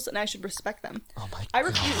the rules and I should respect them." Oh my God. I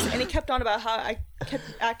refused, and he kept on about how I kept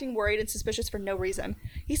acting worried and suspicious for no reason.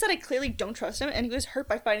 He said I clearly don't trust him, and he was hurt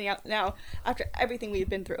by finding out now after everything we've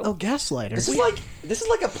been through. Oh, gaslighter. This is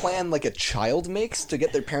like a plan like a child makes to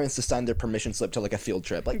get their parents to sign their permission slip to like a field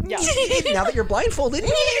trip. Like, Yeah. now that you're blindfolded.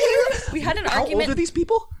 We had an How argument. old are these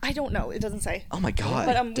people? I don't know. It doesn't say. Oh my God.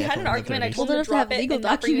 But we had an argument. I told Old him enough to to have drop it legal and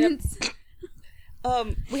not bring it up. documents.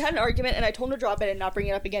 We had an argument, and I told him to drop it and not bring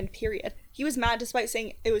it up again, period. He was mad despite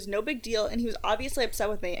saying it was no big deal, and he was obviously upset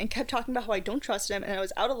with me and kept talking about how I don't trust him and I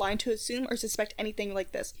was out of line to assume or suspect anything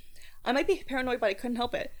like this. I might be paranoid, but I couldn't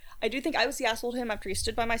help it. I do think I was the asshole to him after he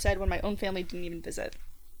stood by my side when my own family didn't even visit.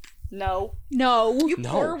 No. No. You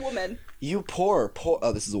poor woman. You poor.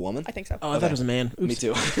 Oh, this is a woman? I think so. Oh, I thought it was a man. Oops. Me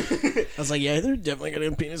too. I was like, yeah, they're definitely going to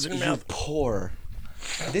have a penis in your You mouth. poor.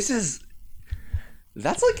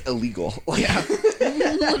 That's like illegal. Yeah.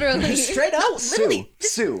 Literally. Straight out. Sue.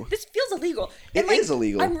 This feels illegal. It is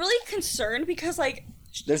illegal. I'm really concerned because, like...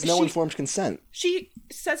 There's no informed consent. She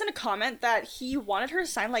says in a comment that he wanted her to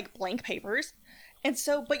sign, like, blank papers. And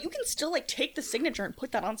so... But you can still, like, take the signature and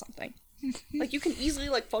put that on something. Like, you can easily,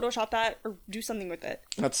 like, Photoshop that or do something with it.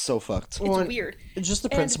 That's so fucked. It's weird. It's just the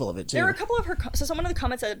And principle of it, too. There were a couple of her... So someone in the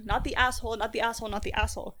comments said, "Not the asshole, not the asshole, not the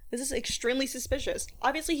asshole. This is extremely suspicious.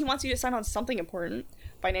 Obviously, he wants you to sign on something important.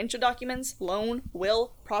 Financial documents, loan,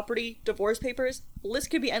 will, property, divorce papers. The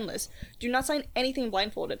list could be endless. Do not sign anything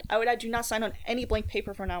blindfolded. I would add, do not sign on any blank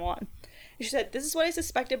paper from now on." She said, "This is what I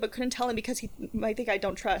suspected but couldn't tell him because he might think I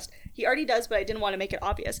don't trust. He already does, but I didn't want to make it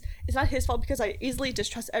obvious. It's not his fault because I easily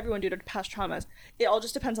distrust everyone due to past traumas. It all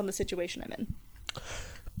just depends on the situation I'm in."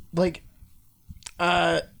 Like,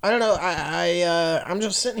 I don't know. I'm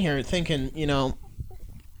just sitting here thinking, you know,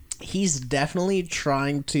 he's definitely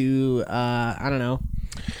trying to, I don't know,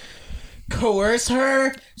 coerce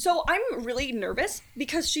her. So I'm really nervous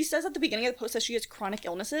because she says at the beginning of the post that she has chronic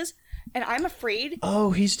illnesses, and I'm afraid Oh,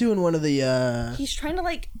 he's doing one of the, he's trying to,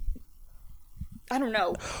 like, I don't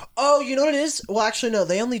know. Oh, you know what it is? Well, actually, no.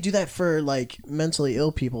 They only do that for, like, mentally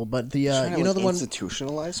ill people. But the, you know the one...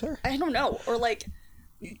 Institutionalize her? I don't know. Or, like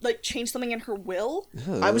change something in her will.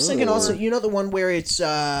 I was thinking also, you know the one where it's,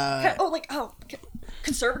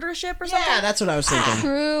 Conservatorship or something? Yeah, that's what I was thinking.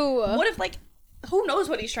 True. What if, like, who knows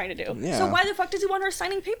what he's trying to do? Yeah. So why the fuck does he want her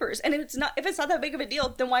signing papers? And if it's not that big of a deal,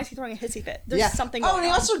 then why is he throwing a hissy fit? There's something going and he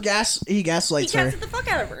on. also gaslights He her. gaslit the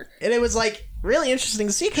fuck out of her. And it was, like, really interesting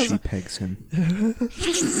to see because... pegs him.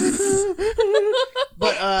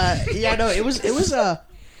 But yeah, no, it was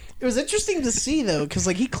It was interesting to see though, because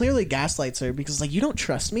like he clearly gaslights her because like you don't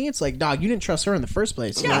trust me. It's like, dog, you didn't trust her in the first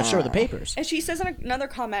place. You don't show her the papers. And she says in another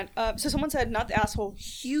comment, so someone said, not the asshole,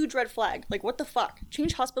 huge red flag. Like, what the fuck?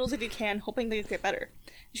 Change hospitals if you can, hoping they get better.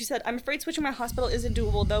 And she said, I'm afraid switching my hospital isn't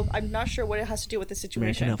doable, though I'm not sure what it has to do with the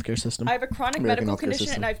situation. American healthcare system. I have a chronic American medical healthcare condition,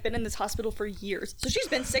 system. and I've been in this hospital for years. So she's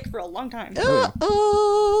been sick for a long time.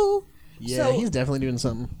 Oh. Yeah, So- he's definitely doing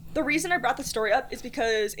something. The reason I brought this story up is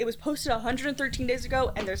because it was posted 113 days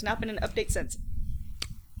ago, and there's not been an update since.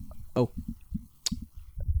 Oh.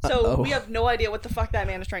 So we have no idea what the fuck that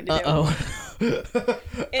man is trying to do. Oh.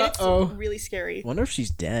 And it's really scary. Wonder if she's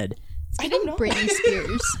dead. It's I giving don't know. Britney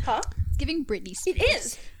Spears. Huh? It's giving Britney Spears. It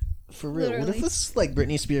is. For real. What Literally. if this is like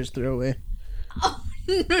Britney Spears throwaway? Oh,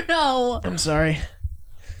 no. I'm sorry.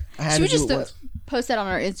 I had She to would do just it once. post that on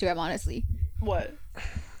her Instagram, honestly. What?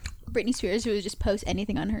 Britney Spears would just post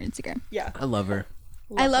anything on her Instagram. Yeah. I love her.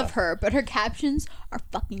 I love her, but her captions are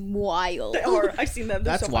fucking wild. Or I've seen them.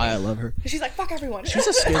 They're That's so why I funny. love her. She's like, fuck everyone. She's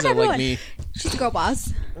a schizo like everyone. me. She's a girl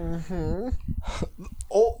boss.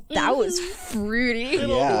 Oh, That was fruity.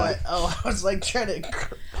 yeah. Oh, I was like trying to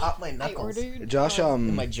pop my I knuckles. ordered Josh,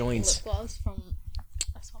 My joints. lip gloss from...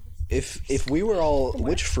 if we were all,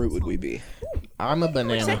 which fruit would we be? I'm a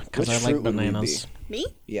banana because Which I like fruit would we bananas. Me?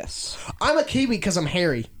 Yes. I'm a kiwi because I'm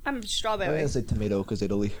hairy. I'm a I'm strawberry. gonna say tomato because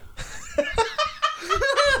Italy.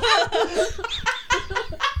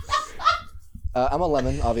 I'm a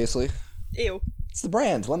lemon, obviously. Ew. It's the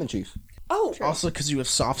brand, Lemon Chief. Oh, Also because you have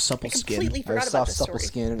soft, supple skin. completely I have forgot about soft, this supple story.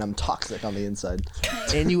 skin, and I'm toxic on the inside.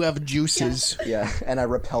 And you have juices. Yeah, and I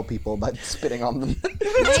repel people by spitting on them.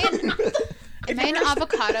 Am I an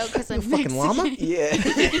avocado because I'm Fucking llama? Yeah.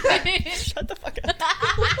 Shut the fuck up.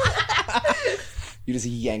 You just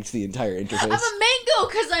yanked the entire I'm interface. a mango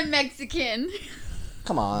because I'm Mexican.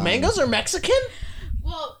 Come on. Mangoes are Mexican?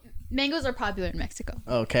 Well, mangoes are popular in Mexico.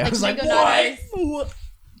 Okay, I was like, mango what?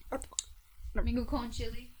 nachos. Mango con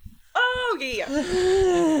chili. Oh, yeah.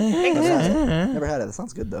 Never had it. That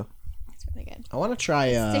sounds good, though. It's really good. I want to try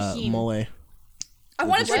Tahini. mole. I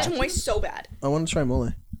want to try chamoy so bad. I want to try mole.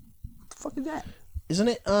 What the fuck is that? Isn't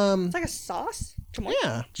it, It's like a sauce. Chamoy?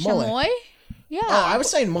 yeah, mole. Chamoy? Yeah. Oh, I was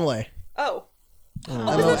saying mole. Oh. Oh, isn't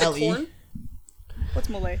that M-O-L-E. corn? What's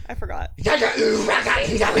mole? I forgot.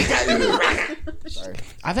 Sorry.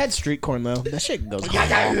 I've had street corn, though. That shit goes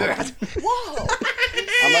Whoa.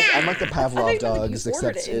 I'm like the Pavlov even think dogs, you ordered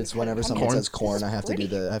except it in it's whenever someone corn. says corn, I have to do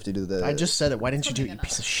the. I just said it. Why didn't you do it, you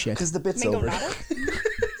piece of shit? because the bit's Mango over. nada?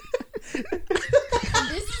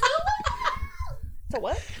 This is So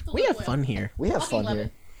what? We have fun here. We have fun love here.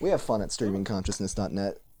 it. We have fun at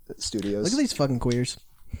streamingconsciousness.net studios. Look at these fucking queers.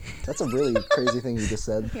 That's a really crazy thing you just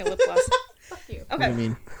said. Yeah, lip gloss. you. What do you Okay.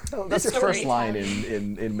 mean? That's your story. first line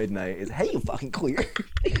in Midnight is, "Hey, you fucking clear."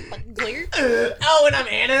 Clear? Oh, and I'm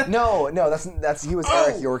Anna. No, that's he was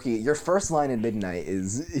Eric Yorkie. Your first line in Midnight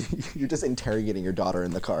is you're just interrogating your daughter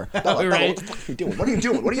in the car. Bella, right. what the fuck are you doing? What are you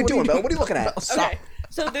doing? What are you doing, Bella? What are you looking at? Okay.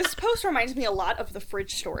 So this post reminds me a lot of the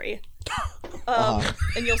fridge story.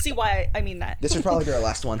 And you'll see why I mean that. This should probably be our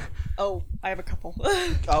last one. Oh, I have a couple.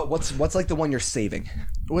 What's like the one you're saving?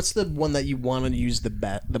 What's the one that you want to use the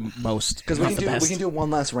most? Because we can do one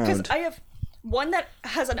last Because round. I have one that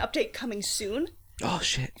has an update coming soon, Oh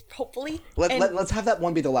shit. hopefully. Let's have that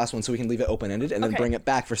one be the last one so we can leave it open ended and then Okay. bring it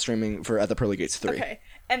back for streaming for at the Pearly Gates 3. Okay.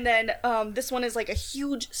 And then this one is like a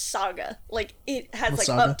huge saga. Like it has like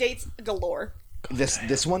saga? updates galore.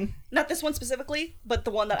 This one, Not this one specifically, but the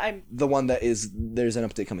one that I'm the one that is there's an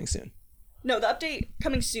update coming soon. No, the update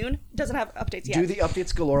coming soon doesn't have updates yet. Do the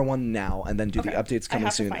updates galore one now and then do the Okay. updates I coming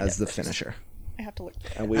have to soon find as it the first. finisher. I have to look.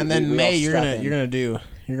 And then May, you're gonna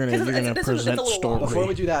Because it's a present little story. long. Before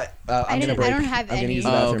we do that, I'm didn't- gonna break. I don't have I'm gonna any. use the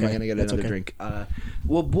Oh, bathroom. okay. I'm gonna get That's another okay. drink.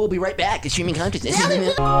 We'll be right back. It's streaming consciousness.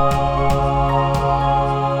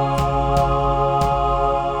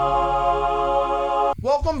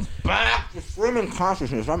 Welcome back to Streaming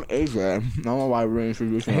Consciousness. I'm AJ. I don't know why we're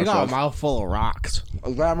introducing He got a ourselves. mouthful of rocks.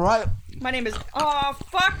 I'm right. My name is. Oh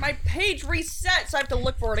fuck! My page reset, so I have to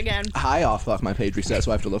look for it again. Hi, off fuck my page reset,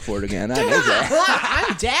 so I have to look for it again. I'm AJ.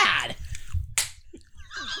 I'm Dad.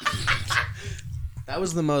 That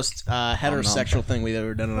was the most heterosexual thing we've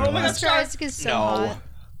ever done in our Oh my lives. God. Jessica is so hot.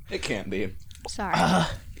 It can't be. Sorry.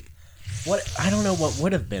 What? I don't know what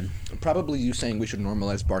would have been. Probably you saying we should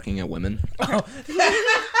normalize barking at women.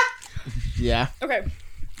 Yeah. Okay,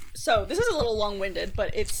 so this is a little long-winded,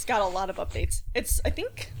 but it's got a lot of updates. I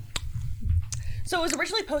think. So it was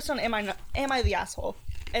originally posted on Am I the Asshole,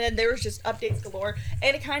 and then there was just updates galore,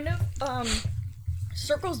 and it kind of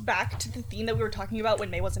circles back to the theme that we were talking about when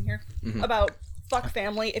May wasn't here about fuck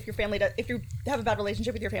family. If you have a bad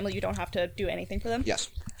relationship with your family, you don't have to do anything for them. Yes.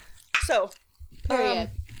 So, Period.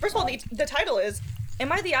 first of all, the title is,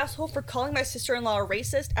 Am I the asshole for calling my sister-in-law a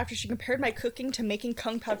racist after she compared my cooking to making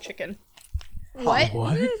kung pao chicken? What?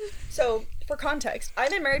 So, for context, I've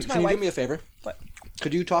been married to my Can you wife... do me a favor? What?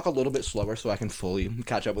 Could you talk a little bit slower so I can fully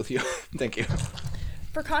catch up with you? Thank you.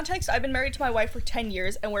 For context, I've been married to my wife for 10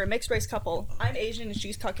 years, and we're a mixed-race couple. I'm Asian and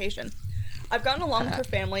she's Caucasian. I've gotten along with her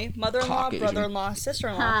family, mother-in-law, Caucasian. brother-in-law,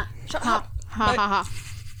 sister-in-law. Shut up. Ha ha ha.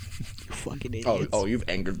 Fucking idiots. Oh, you've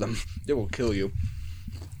angered them. They will kill you.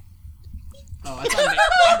 Oh,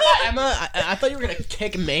 I thought you were gonna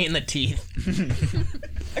kick May in the teeth.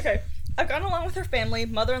 Okay. I've gotten along with her family,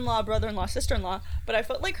 mother-in-law, brother-in-law, sister-in-law, but I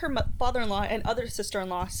felt like her father-in-law and other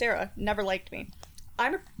sister-in-law, Sarah, never liked me.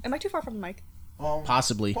 Am I too far from the mic?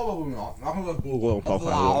 Possibly. Probably not. I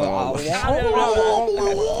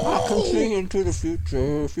can see into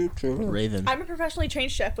the future. Raven. I'm a professionally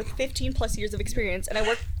trained chef with 15 plus years of experience, and I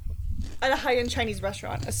work at a high-end Chinese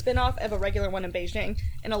restaurant, a spin-off of a regular one in Beijing,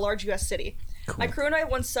 in a large U.S. city. Cool. My crew and I have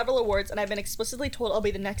won several awards, and I've been explicitly told I'll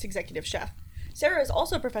be the next executive chef. Sarah is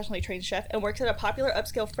also a professionally trained chef and works at a popular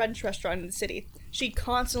upscale French restaurant in the city. She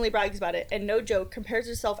constantly brags about it, and no joke, compares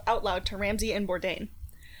herself out loud to Ramsay and Bourdain.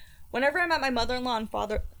 Whenever I'm at my mother-in-law and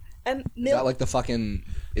father... Is that like the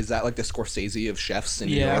Scorsese of chefs in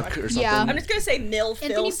New York or something? Yeah. I'm just gonna say Mill, Phil,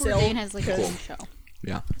 Anthony Sil. Bourdain has like his own show.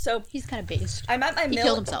 Yeah. So, He's kind of based. I'm at my He Mill...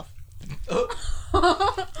 killed himself.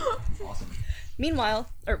 Meanwhile,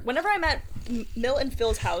 or whenever I'm at Mill and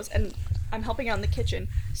Phil's house and I'm helping out in the kitchen,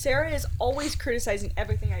 Sarah is always criticizing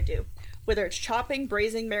everything I do. Whether it's chopping,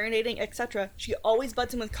 braising, marinating, etc., she always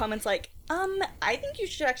butts in with comments like, I think you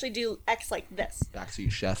should actually do X like this. Back to you,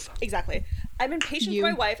 chef. Exactly. I've been patient You.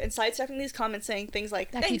 with my wife and sidestepping these comments saying things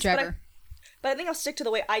like, Back to you, thanks, Trevor. but I think I'll stick to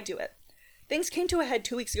the way I do it. Things came to a head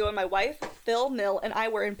 2 weeks ago when my wife, Phil, Mill, and I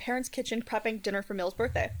were in Parents' kitchen prepping dinner for Mill's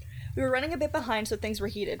birthday. We were running a bit behind, so things were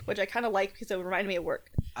heated, which I kind of liked because it reminded me of work.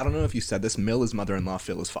 I don't know if you said this. Mill is mother-in-law,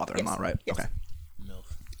 Phil is father-in-law, Yes. right? Yes.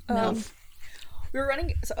 Okay. We were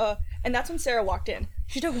running, and that's when Sarah walked in.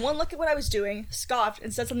 She took one look at what I was doing, scoffed,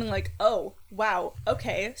 and said something like, "Oh, wow,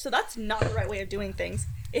 okay, so that's not the right way of doing things."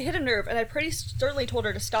 It hit a nerve, and I pretty sternly told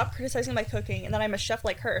her to stop criticizing my cooking and that I'm a chef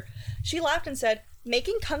like her. She laughed and said,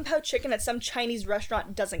 "Making kung pao chicken at some Chinese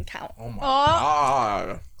restaurant doesn't count." Oh my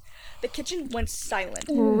god. The kitchen went silent.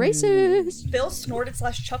 Racist. Phil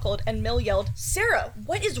snorted/chuckled, and Mill yelled, "Sarah,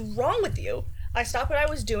 what is wrong with you?" I stopped what I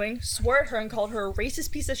was doing, swore at her and called her a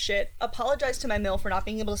racist piece of shit, apologized to my Mill for not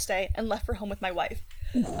being able to stay, and left for home with my wife.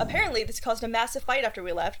 Apparently, this caused a massive fight after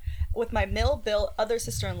we left, with my Mill, Bill, other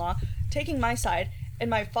sister-in-law taking my side, and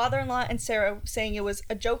my father-in-law and Sarah saying it was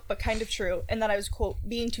a joke but kind of true, and that I was, quote,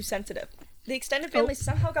 being too sensitive. The extended family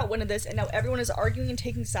somehow got wind of this, and now everyone is arguing and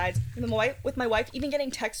taking sides, with my wife even getting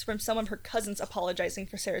texts from some of her cousins apologizing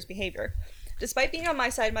for Sarah's behavior. Despite being on my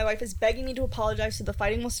side, my wife is begging me to apologize so the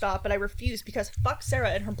fighting will stop, but I refuse because fuck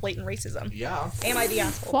Sarah and her blatant racism. Yeah. Am I the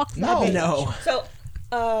asshole? Fuck that. No. So,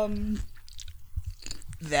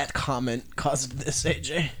 That comment caused this,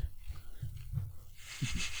 AJ.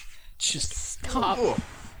 Just Stop.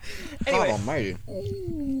 anyway, God almighty.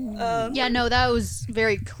 Yeah, no, that was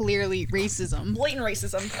very clearly racism. blatant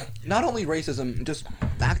racism. Not only racism, just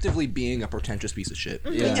actively being a pretentious piece of shit.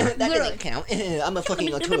 Yeah. That Literally. doesn't count. I'm a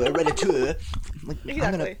fucking auteur, ratatouille. Like,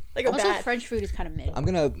 Exactly. Like a Also, bad. French food is kind of mid. I'm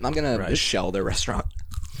gonna shell their restaurant.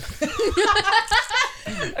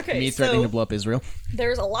 Okay, me threatening so to blow up Israel.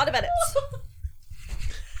 there's a lot of edits.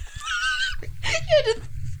 You just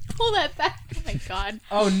pull that back. Oh my god.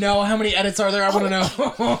 Oh no, how many edits are there? I want to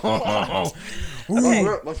know.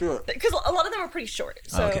 Let's do it. Because a lot of them are pretty short.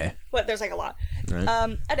 So, Okay. But there's like a lot.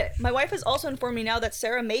 Edit. My wife has also informed me now that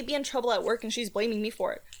Sarah may be in trouble at work and she's blaming me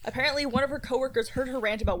for it. Apparently, one of her coworkers heard her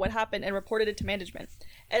rant about what happened and reported it to management.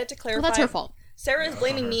 Edit to clarify. Well, that's her fault. Sarah is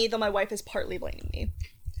blaming me, though my wife is partly blaming me.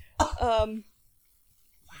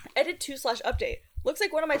 Edit 2/update. Looks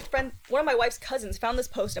like one of my wife's cousins found this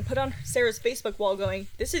post and put on Sarah's Facebook wall going,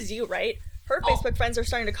 "This is you, right?" Her Facebook friends are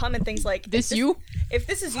starting to comment things like, This you? If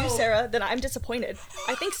this is you, Sarah, then I'm disappointed.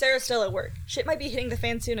 I think Sarah's still at work. Shit might be hitting the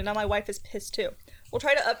fan soon, and now my wife is pissed too. We'll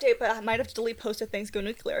try to update, but I might have to delete posts if things go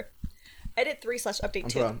nuclear. Edit 3/update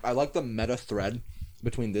 2. I like the meta thread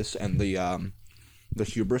between this and the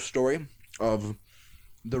hubris story of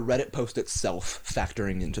the Reddit post itself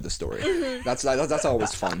factoring into the story. That's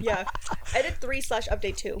always fun. Yeah. Edit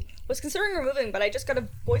 3/update 2. Was considering removing, but I just got a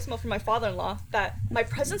voicemail from my father-in-law that my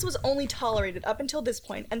presence was only tolerated up until this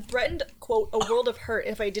point and threatened, quote, a world of hurt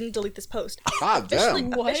if I didn't delete this post. God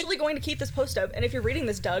damn. Officially going to keep this post up, and if you're reading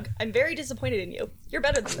this, Doug, I'm very disappointed in you. You're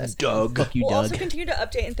better than this. Doug. Fuck you, We'll Doug. also continue to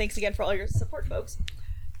update, and thanks again for all your support, folks.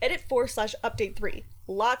 Edit 4/update 3.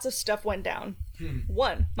 Lots of stuff went down.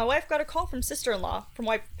 1. My wife got a call from sister-in-law, from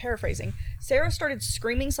wife paraphrasing. Sarah started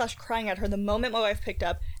screaming/crying at her the moment my wife picked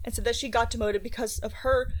up and said that she got demoted because of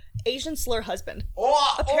her Asian slur husband.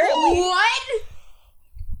 Apparently... What?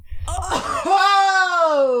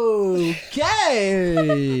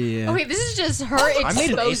 Okay. Okay, this is just her I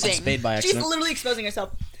made an ace of exposing. spade by She's accident. literally exposing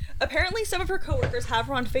herself. Apparently, some of her coworkers have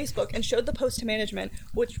her on Facebook and showed the post to management,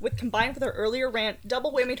 which, with combined with her earlier rant,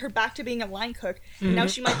 double whammied her back to being a line cook, and now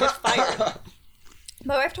she might get fired.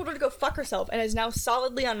 My wife told her to go fuck herself and is now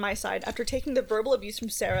solidly on my side after taking the verbal abuse from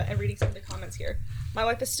Sarah and reading some of the comments here. My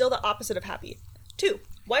wife is still the opposite of happy. 2.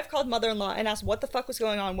 Wife called mother-in-law and asked what the fuck was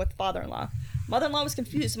going on with father-in-law. Mother-in-law was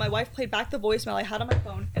confused, so my wife played back the voicemail I had on my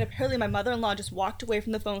phone, and apparently my mother-in-law just walked away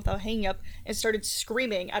from the phone without hanging up and started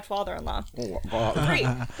screaming at father-in-law. 3.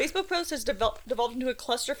 Facebook post has devolved into a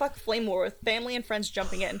clusterfuck flame war with family and friends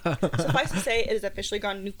jumping in. Suffice to say, it has officially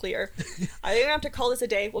gone nuclear. I think I have to call this a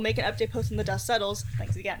day. We'll make an update post when the dust settles.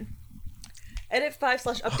 Thanks again. Edit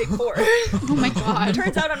 5/update 4. Oh my god. It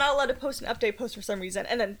turns out I'm not allowed to post an update post for some reason,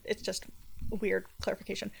 and then it's just a weird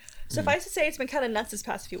clarification. Suffice to say, it's been kind of nuts this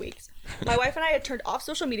past few weeks. My wife and I had turned off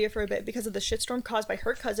social media for a bit because of the shitstorm caused by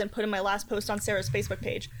her cousin put in my last post on Sarah's Facebook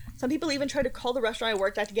page. Some people even tried to call the restaurant I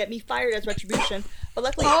worked at to get me fired as retribution, but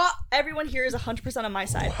luckily everyone here is 100% on my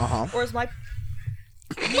side. Or as my...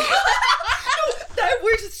 That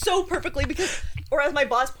works so perfectly because, or as my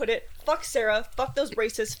boss put it, fuck Sarah, fuck those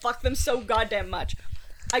racists, fuck them so goddamn much.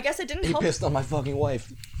 I guess it didn't help. He pissed on my fucking wife.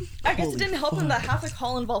 I guess it didn't help them that half the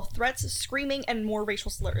call involved threats, screaming, and more racial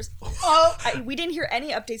slurs. We didn't hear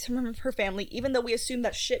any updates from her family, even though we assumed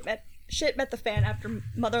that shit met the fan after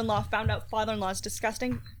mother-in-law found out father-in-law's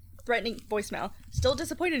disgusting, threatening voicemail. Still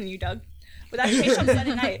disappointed in you, Doug. But that changed on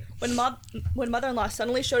Sunday night when mother-in-law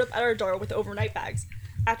suddenly showed up at our door with overnight bags.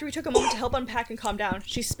 After we took a moment to help unpack and calm down,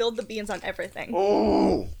 she spilled the beans on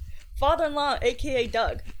everything. Father-in-law, aka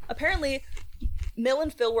Doug. Apparently, Mill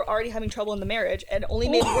and Phil were already having trouble in the marriage, and only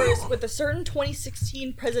made worse with the certain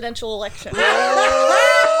 2016 presidential election.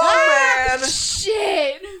 Oh, man!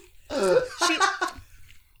 Shit.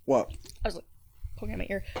 What? I was like, poking at my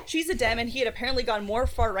ear. She's a Dem, and he had apparently gone more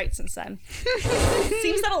far right since then.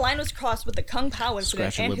 Seems that a line was crossed with the Kung Pao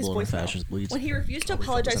incident and his voicemail. When he refused to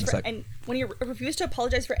apologize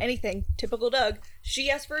for anything, typical Doug,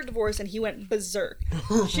 she asked for a divorce, and he went berserk.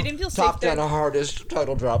 She didn't feel safe Top 10 hardest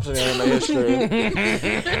title drops in anime history.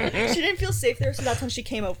 She didn't feel safe there, so that's when she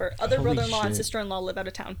came over. Other brother-in-law and sister-in-law live out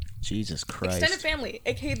of town. Jesus Christ. Extended family,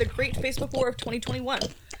 aka the Great Facebook War of 2021.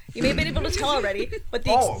 You may have been able to tell already, but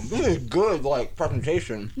the This is good,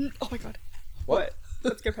 presentation. oh my god. What?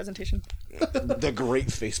 That's good presentation. The Great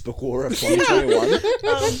Facebook War of 2021.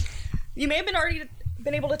 You may have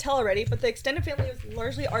been able to tell already, but the extended family was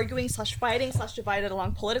largely arguing /fighting /divided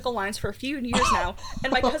along political lines for a few years now,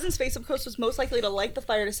 and my cousin's Facebook post was most likely to light the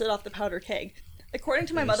fire to set off the powder keg. According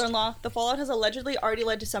to my mother-in-law, the fallout has allegedly already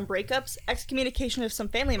led to some breakups, excommunication of some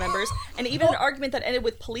family members, and even an argument that ended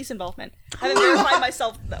with police involvement. I haven't verified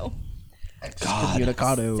myself, though.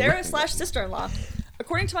 Sarah/sister-in-law.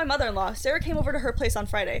 According to my mother-in-law, Sarah came over to her place on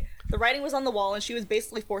Friday. The writing was on the wall, and she was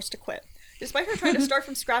basically forced to quit. Despite her trying to start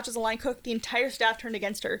from scratch as a line cook, the entire staff turned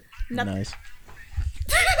against her. Nice.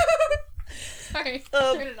 Sorry.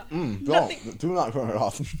 Turn it off. Do not turn it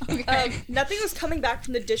off. Nothing was coming back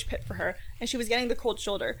from the dish pit for her, and she was getting the cold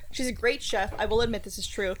shoulder. She's a great chef, I will admit this is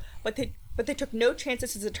true, but they took no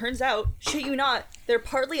chances as it turns out, shit you not, they're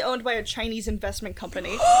partly owned by a Chinese investment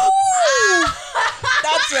company.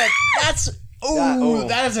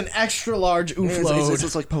 That is an extra large oof load.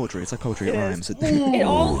 It's like poetry. It's like poetry. It rhymes. It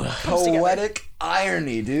all comes together. Poetic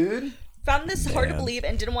irony, dude. Found this hard to believe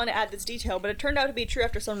and didn't want to add this detail, but it turned out to be true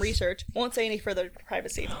after some research. Won't say any further for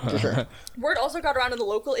privacy. Word also got around in the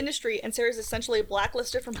local industry, and Sarah's essentially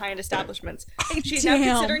blacklisted from high-end establishments. She's now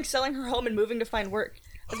considering selling her home and moving to find work.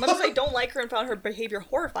 As much as I don't like her and found her behavior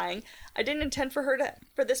horrifying, I didn't intend for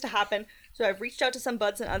this to happen, so I've reached out to some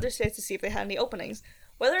buds in other states to see if they had any openings.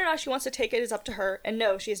 Whether or not she wants to take it is up to her, and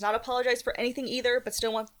no, she has not apologized for anything either, but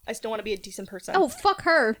I still want to be a decent person. Oh, fuck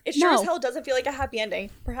her. It sure as hell doesn't feel like a happy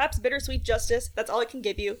ending. Perhaps bittersweet justice, that's all I can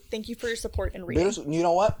give you. Thank you for your support and reading. You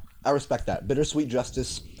know what? I respect that. Bittersweet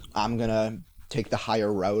justice, I'm gonna take the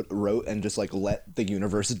higher route and just, let the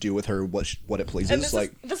universe do with her what it pleases. And this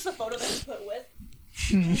is a photo that you put with.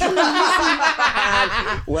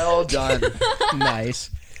 Well done.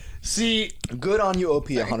 Nice. See, Good on you, OP,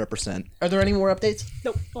 100%. Are there any more updates?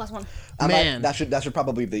 Nope, last one. Man. That should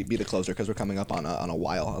probably be the closer because we're coming up on a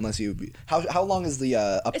while. Unless you, how long is the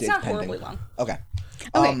update? It's not pending? horribly long. Okay.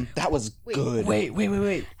 Okay. That was good.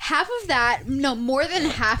 Wait. Half of that, no, more than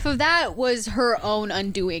half of that was her own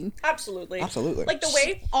undoing. Absolutely. Absolutely. The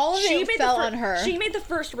way all of it made fell on her. She made the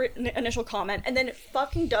first initial comment and then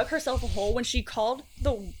fucking dug herself a hole when she called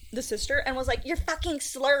the sister and was like, "You're fucking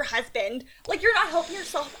slur husband." Like, you're not helping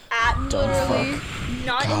yourself at Literally.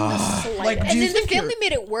 not in the slightest. Like, And Do you then the think family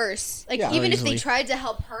made it worse. Like, Yeah, even if they easily. tried to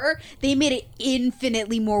help her, they made it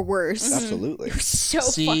infinitely more worse. Absolutely. So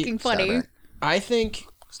See, fucking funny. Starback. I think...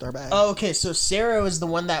 Starback. Oh, okay, so Sarah was the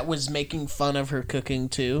one that was making fun of her cooking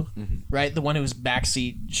too, right? The one who was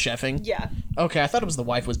backseat chefing? Yeah. Okay, I thought it was the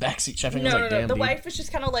wife was backseat chefing. I was No, like, no, no. damn, The dude. wife was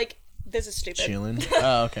just kind of like, this is stupid. Chilling.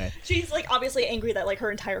 Oh, okay. She's like obviously angry that like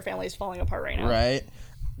her entire family is falling apart right now. Right.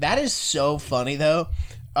 That is so funny though.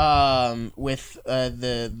 With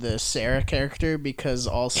the Sarah character, because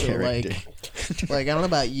also like I don't know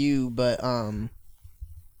about you, but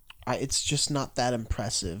it's just not that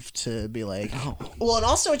impressive to be like. Well, and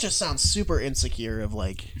also it just sounds super insecure of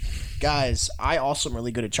like, guys, I also am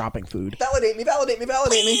really good at chopping food. Validate me.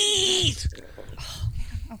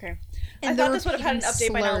 Okay. And I thought this would have had an repeating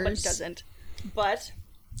update by now, but it slurs. doesn't. But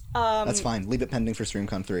That's fine. Leave it pending for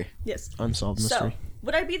Streamcon 3. yes. Unsolved So, mystery.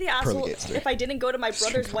 would I be the asshole Gates 3. if I didn't go to my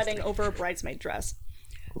brother's wedding over a bridesmaid dress?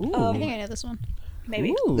 I think I know this one.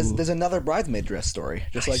 Maybe. Ooh. There's another bridesmaid dress story,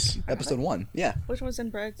 just like episode 1. Yeah. Which one was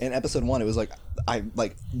in brides? In episode 1, it was like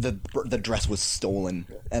the dress was stolen,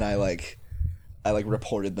 and I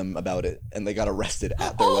reported them about it, and they got arrested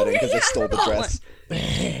at their wedding because yeah, they I stole the remember that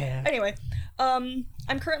dress. Anyway,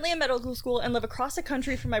 I'm currently in medical school and live across the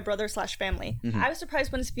country from my brother/family. I was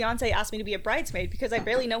surprised when his fiance asked me to be a bridesmaid because I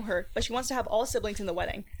barely know her, but she wants to have all siblings in the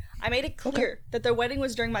wedding. I made it clear that their wedding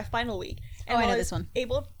was during my final week. And I know while this one.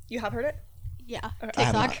 You have heard it? Yeah. I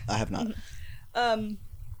TikTok. have not. I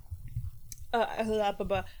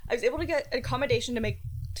was able to get an accommodation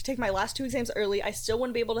to take my last 2 exams early. I still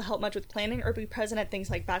wouldn't be able to help much with planning or be present at things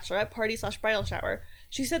like bachelorette party/bridal shower.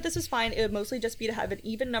 She said this was fine. It would mostly just be to have an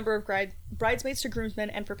even number of bridesmaids to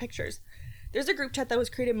groomsmen and for pictures. There's a group chat that was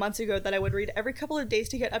created months ago that I would read every couple of days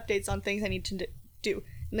to get updates on things I need to do,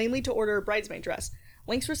 namely to order a bridesmaid dress.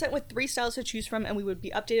 Links were sent with 3 styles to choose from, and we would be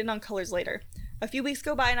updated on colors later. A few weeks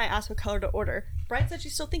go by and I asked what color to order. Bride said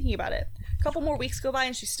she's still thinking about it. A couple more weeks go by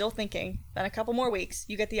and she's still thinking. Then a couple more weeks.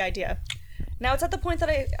 You get the idea. Now it's at the point that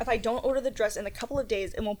if I don't order the dress in a couple of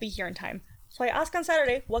days, it won't be here in time. So I asked on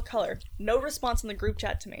Saturday, what color? No response in the group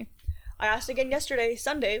chat to me. I asked again yesterday,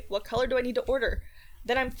 Sunday, what color do I need to order?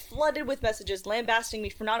 Then I'm flooded with messages lambasting me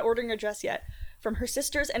for not ordering a dress yet, from her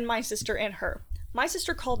sisters and my sister and her. My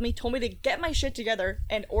sister called me, told me to get my shit together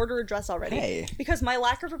and order a dress already. Hey. Because my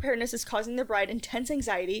lack of preparedness is causing the bride intense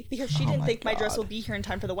anxiety because she didn't my think my dress God. will be here in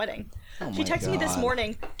time for the wedding. She my texted me this God.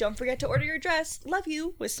 morning, don't forget to order your dress, love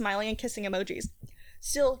you, with smiling and kissing emojis.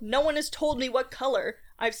 Still, no one has told me what color.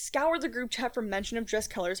 I've scoured the group chat for mention of dress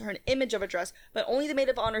colors or an image of a dress, but only the maid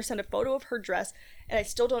of honor sent a photo of her dress, and I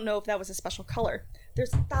still don't know if that was a special color.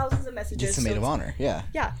 There's thousands of messages. It's a maid of honor. Yeah.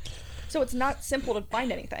 Yeah. So it's not simple to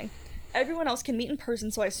find anything. Everyone else can meet in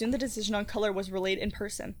person, so I assume the decision on color was relayed in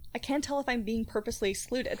person. I can't tell if I'm being purposely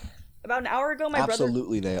excluded. About an hour ago, my brother...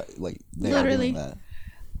 Absolutely, they are Literally. doing that.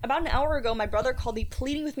 About an hour ago, my brother called me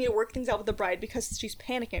pleading with me to work things out with the bride because she's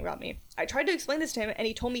panicking about me. I tried to explain this to him, and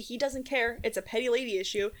he told me he doesn't care, it's a petty lady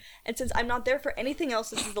issue, and since I'm not there for anything else,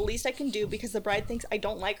 this is the least I can do because the bride thinks I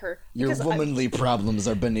don't like her. Your because womanly problems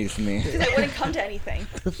are beneath me. Because I wouldn't come to anything.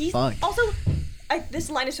 He Fuck. also... this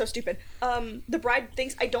line is so stupid. The bride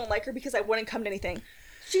thinks I don't like her because I wouldn't come to anything.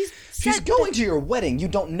 She's Going to your wedding. You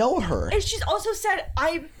don't know her. And she's also said,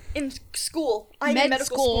 I'm in school. I'm Med in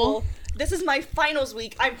medical school. school. This is my finals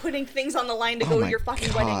week. I'm putting things on the line to go to my your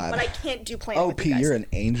fucking wedding, God. but I can't do planning OP, with you guys. you're an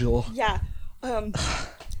angel. Yeah.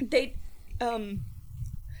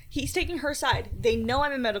 He's taking her side. They know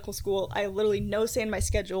I'm in medical school. I have literally no say in my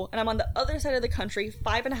schedule, and I'm on the other side of the country,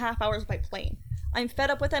 5.5 hours by plane. I'm fed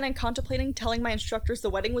up with it and contemplating telling my instructors the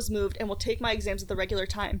wedding was moved and will take my exams at the regular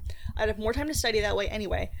time. I'd have more time to study that way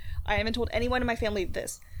anyway. I haven't told anyone in my family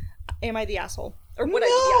this. Am I the asshole? Or would I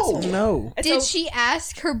be the asshole? No. And Did so, she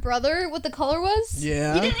ask her brother what the color was?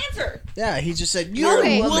 Yeah. He didn't answer. Yeah, he just said, you're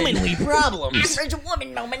Okay. womanly problems. Average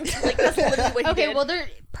woman moment. Like, that's literally what he Okay, did. well, they're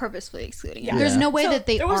purposefully excluding it. Yeah. There's no way So that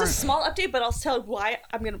they there was aren't. a small update, but I'll tell why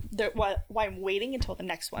I'm waiting until the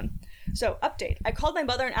next one. So, update. I called my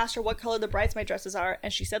mother and asked her what color the bridesmaid dresses are,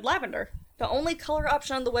 and she said lavender. The only color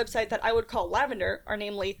option on the website that I would call lavender are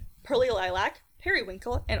namely Pearly Lilac,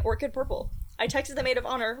 Periwinkle, and Orchid Purple. I texted the maid of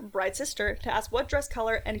honor, bride's sister, to ask what dress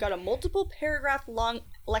color and got a multiple paragraph long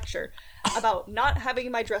lecture about not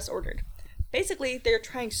having my dress ordered. Basically, they're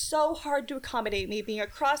trying so hard to accommodate me being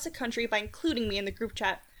across the country by including me in the group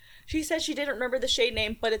chat. She says she didn't remember the shade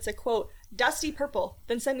name, but it's a, quote, dusty purple,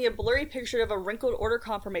 then sent me a blurry picture of a wrinkled order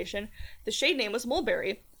confirmation. The shade name was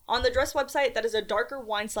mulberry. On the dress website, that is a darker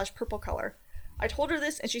wine/purple color. I told her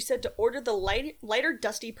this, and she said to order the lighter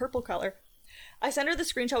dusty purple color. I sent her the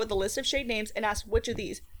screenshot with the list of shade names and asked which of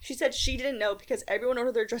these. She said she didn't know because everyone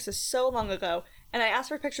ordered their dresses so long ago, and I asked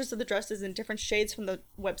for pictures of the dresses in different shades from the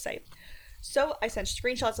website. So I sent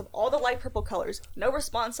screenshots of all the light purple colors. No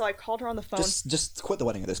response, so I called her on the phone. Just quit the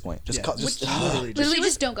wedding at this point. Literally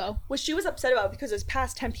just don't go. Which she was upset about because it's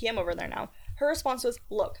past 10 p.m. over there now. Her response was,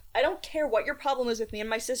 look, I don't care what your problem is with me and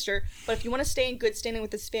my sister, but if you want to stay in good standing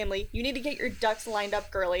with this family, you need to get your ducks lined up,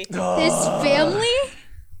 girly. This family?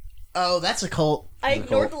 Oh, that's a cult. I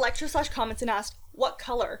ignored the lecture/comments and asked, what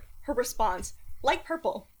color? Her response, light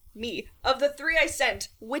purple. Me. Of the 3 I sent,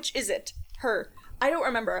 which is it? Her. I don't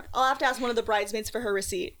remember. I'll have to ask one of the bridesmaids for her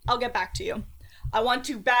receipt. I'll get back to you. I want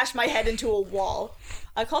to bash my head into a wall.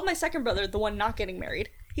 I called my second brother, the one not getting married.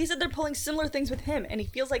 He said they're pulling similar things with him, and he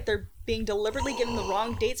feels like they're being deliberately given the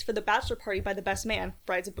wrong dates for the bachelor party by the best man,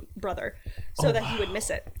 bride's brother, so that he would miss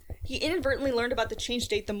it. He inadvertently learned about the change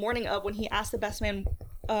date the morning of when he asked the best man.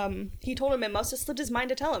 He told him it must have slipped his mind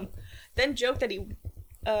to tell him. Then joked that he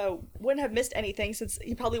wouldn't have missed anything since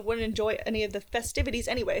he probably wouldn't enjoy any of the festivities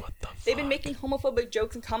anyway. They've been making homophobic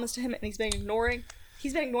jokes and comments to him, and he's been ignoring,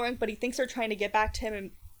 but he thinks they're trying to get back to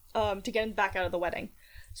him and to get him back out of the wedding.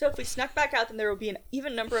 So if we snuck back out, then there will be an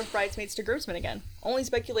even number of bridesmaids to groomsmen again. Only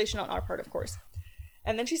speculation on our part, of course.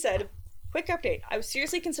 And then she said, quick update. I was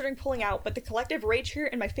seriously considering pulling out, but the collective rage here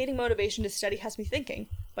and my fading motivation to study has me thinking.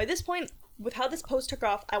 By this point, with how this post took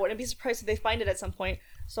off, I wouldn't be surprised if they find it at some point,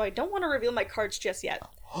 so I don't want to reveal my cards just yet.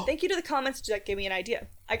 Thank you to the comments that gave me an idea.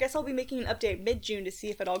 I guess I'll be making an update mid-June to see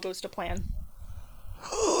if it all goes to plan.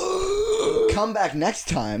 Come back next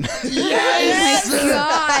time. Yes! Oh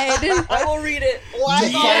my god. I will read it to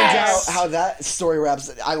live. find out how that story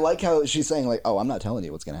wraps. I like how she's saying, like, oh, I'm not telling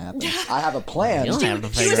you what's going to happen. I have a plan. You don't have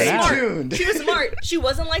to She was figure it out. smart. Tuned. She was smart. She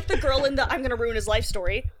wasn't like the girl in the I'm gonna ruin his life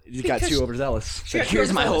story. You got too overzealous. She got too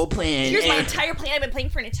Here's my overzealous. whole plan. Here's my entire plan I've been playing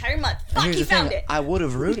for an entire month. Fuck, Here's he the thing, found it. I would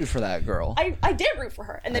have rooted for that girl. I did root for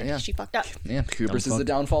her, and then Yeah. she fucked up. Yeah, hubris is the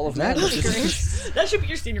downfall of man. That should be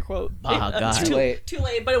your senior quote. Oh, God. Too late. Too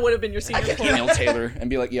late, but it would have been your senior I could quote. email Taylor and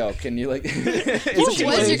be like, yo, can you like... What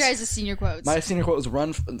was your guys' senior quotes? My senior quote was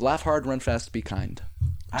laugh hard, run fast, be kind.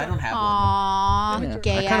 I don't have one. Aww, Yeah.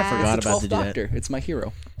 gay I kinda ass. forgot It's the about 12th to do that. Doctor. It's my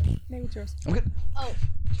hero. Maybe it's yours. I'm good.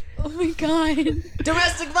 Oh my god.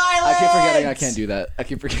 Domestic violence! I keep forgetting I can't do that. I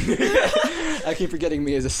keep forgetting. I keep forgetting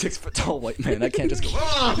me as a 6 foot tall white man. I can't just go.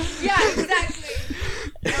 Yeah, exactly.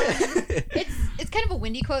 It's kind of a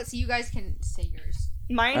windy quote, so you guys can say yours.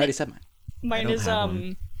 I Mine already said mine. mine don't is have one.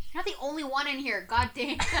 You're not the only one in here. God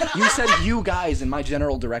damn. You said you guys in my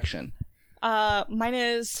general direction. mine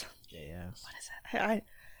is what is it?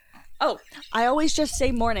 I always just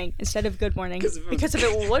say morning instead of good morning because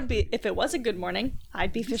if it was a good morning,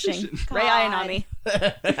 I'd be fishing. Ray Ayanami.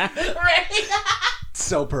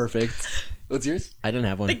 So perfect. What's yours? I didn't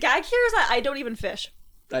have one. The gag here is that I don't even fish.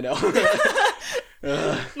 I know.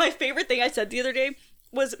 My favorite thing I said the other day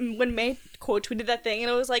was when May quote tweeted that thing,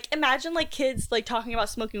 and it was like, imagine like kids like talking about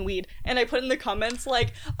smoking weed, and I put in the comments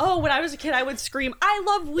like, oh, when I was a kid I would scream, I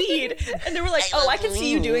love weed, and they were like, oh, I can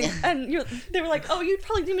see you doing, and they were like, oh, you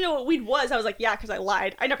probably didn't even know what weed was. I was like, yeah, because I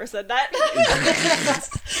lied. I never said that.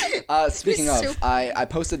 Speaking of, So- I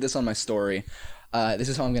posted this on my story. This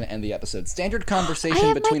is how I'm going to end the episode. Standard conversation have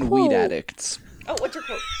my between weed quote. addicts. Oh, what's your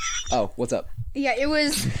quote? Oh, what's up? Yeah, it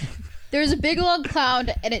was. There was a big long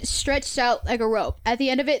cloud, and it stretched out like a rope. At the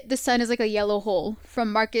end of it, the sun is like a yellow hole.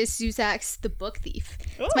 From Marcus Zuzak's The Book Thief.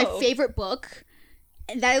 It's my Oh. favorite book,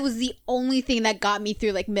 and that was the only thing that got me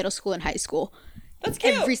through like middle school and high school. That's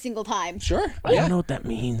cute. Every single time. Sure. I don't know what that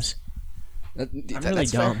means. That's really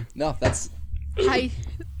fair. dumb. No, that's... High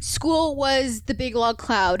school was the big long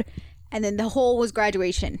cloud, and then the hole was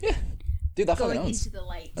graduation. Dude, that Going fucking owns. into the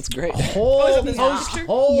light. That's great. Hole this post picture?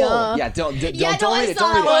 hole. Yeah. Yeah, don't no, read it. I Don't saw read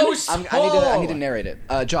that it. one. I need to narrate it.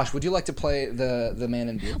 Josh, would you like to play the man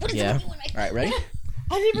in blue? Yeah. All right, ready?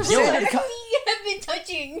 I didn't even You realize. have been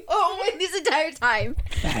touching this entire time.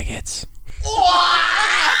 Faggots.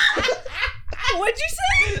 What'd you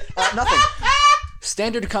say? Nothing.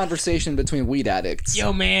 Standard conversation between weed addicts.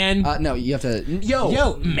 Yo, man. No, you have to... Yo,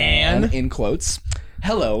 Yo, man. in quotes.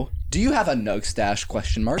 Hello, Do you have a nug stash? ?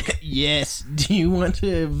 Yes. Do you want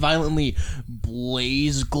to violently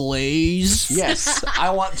blaze glaze? Yes,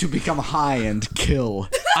 I want to become high and kill.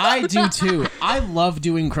 I do too. I love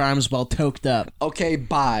doing crimes while toked up. Okay,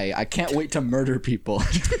 bye. I can't wait to murder people.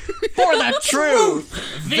 For the truth,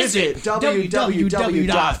 Visit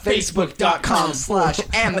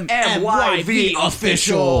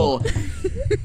www.facebook.com/MMYVofficial.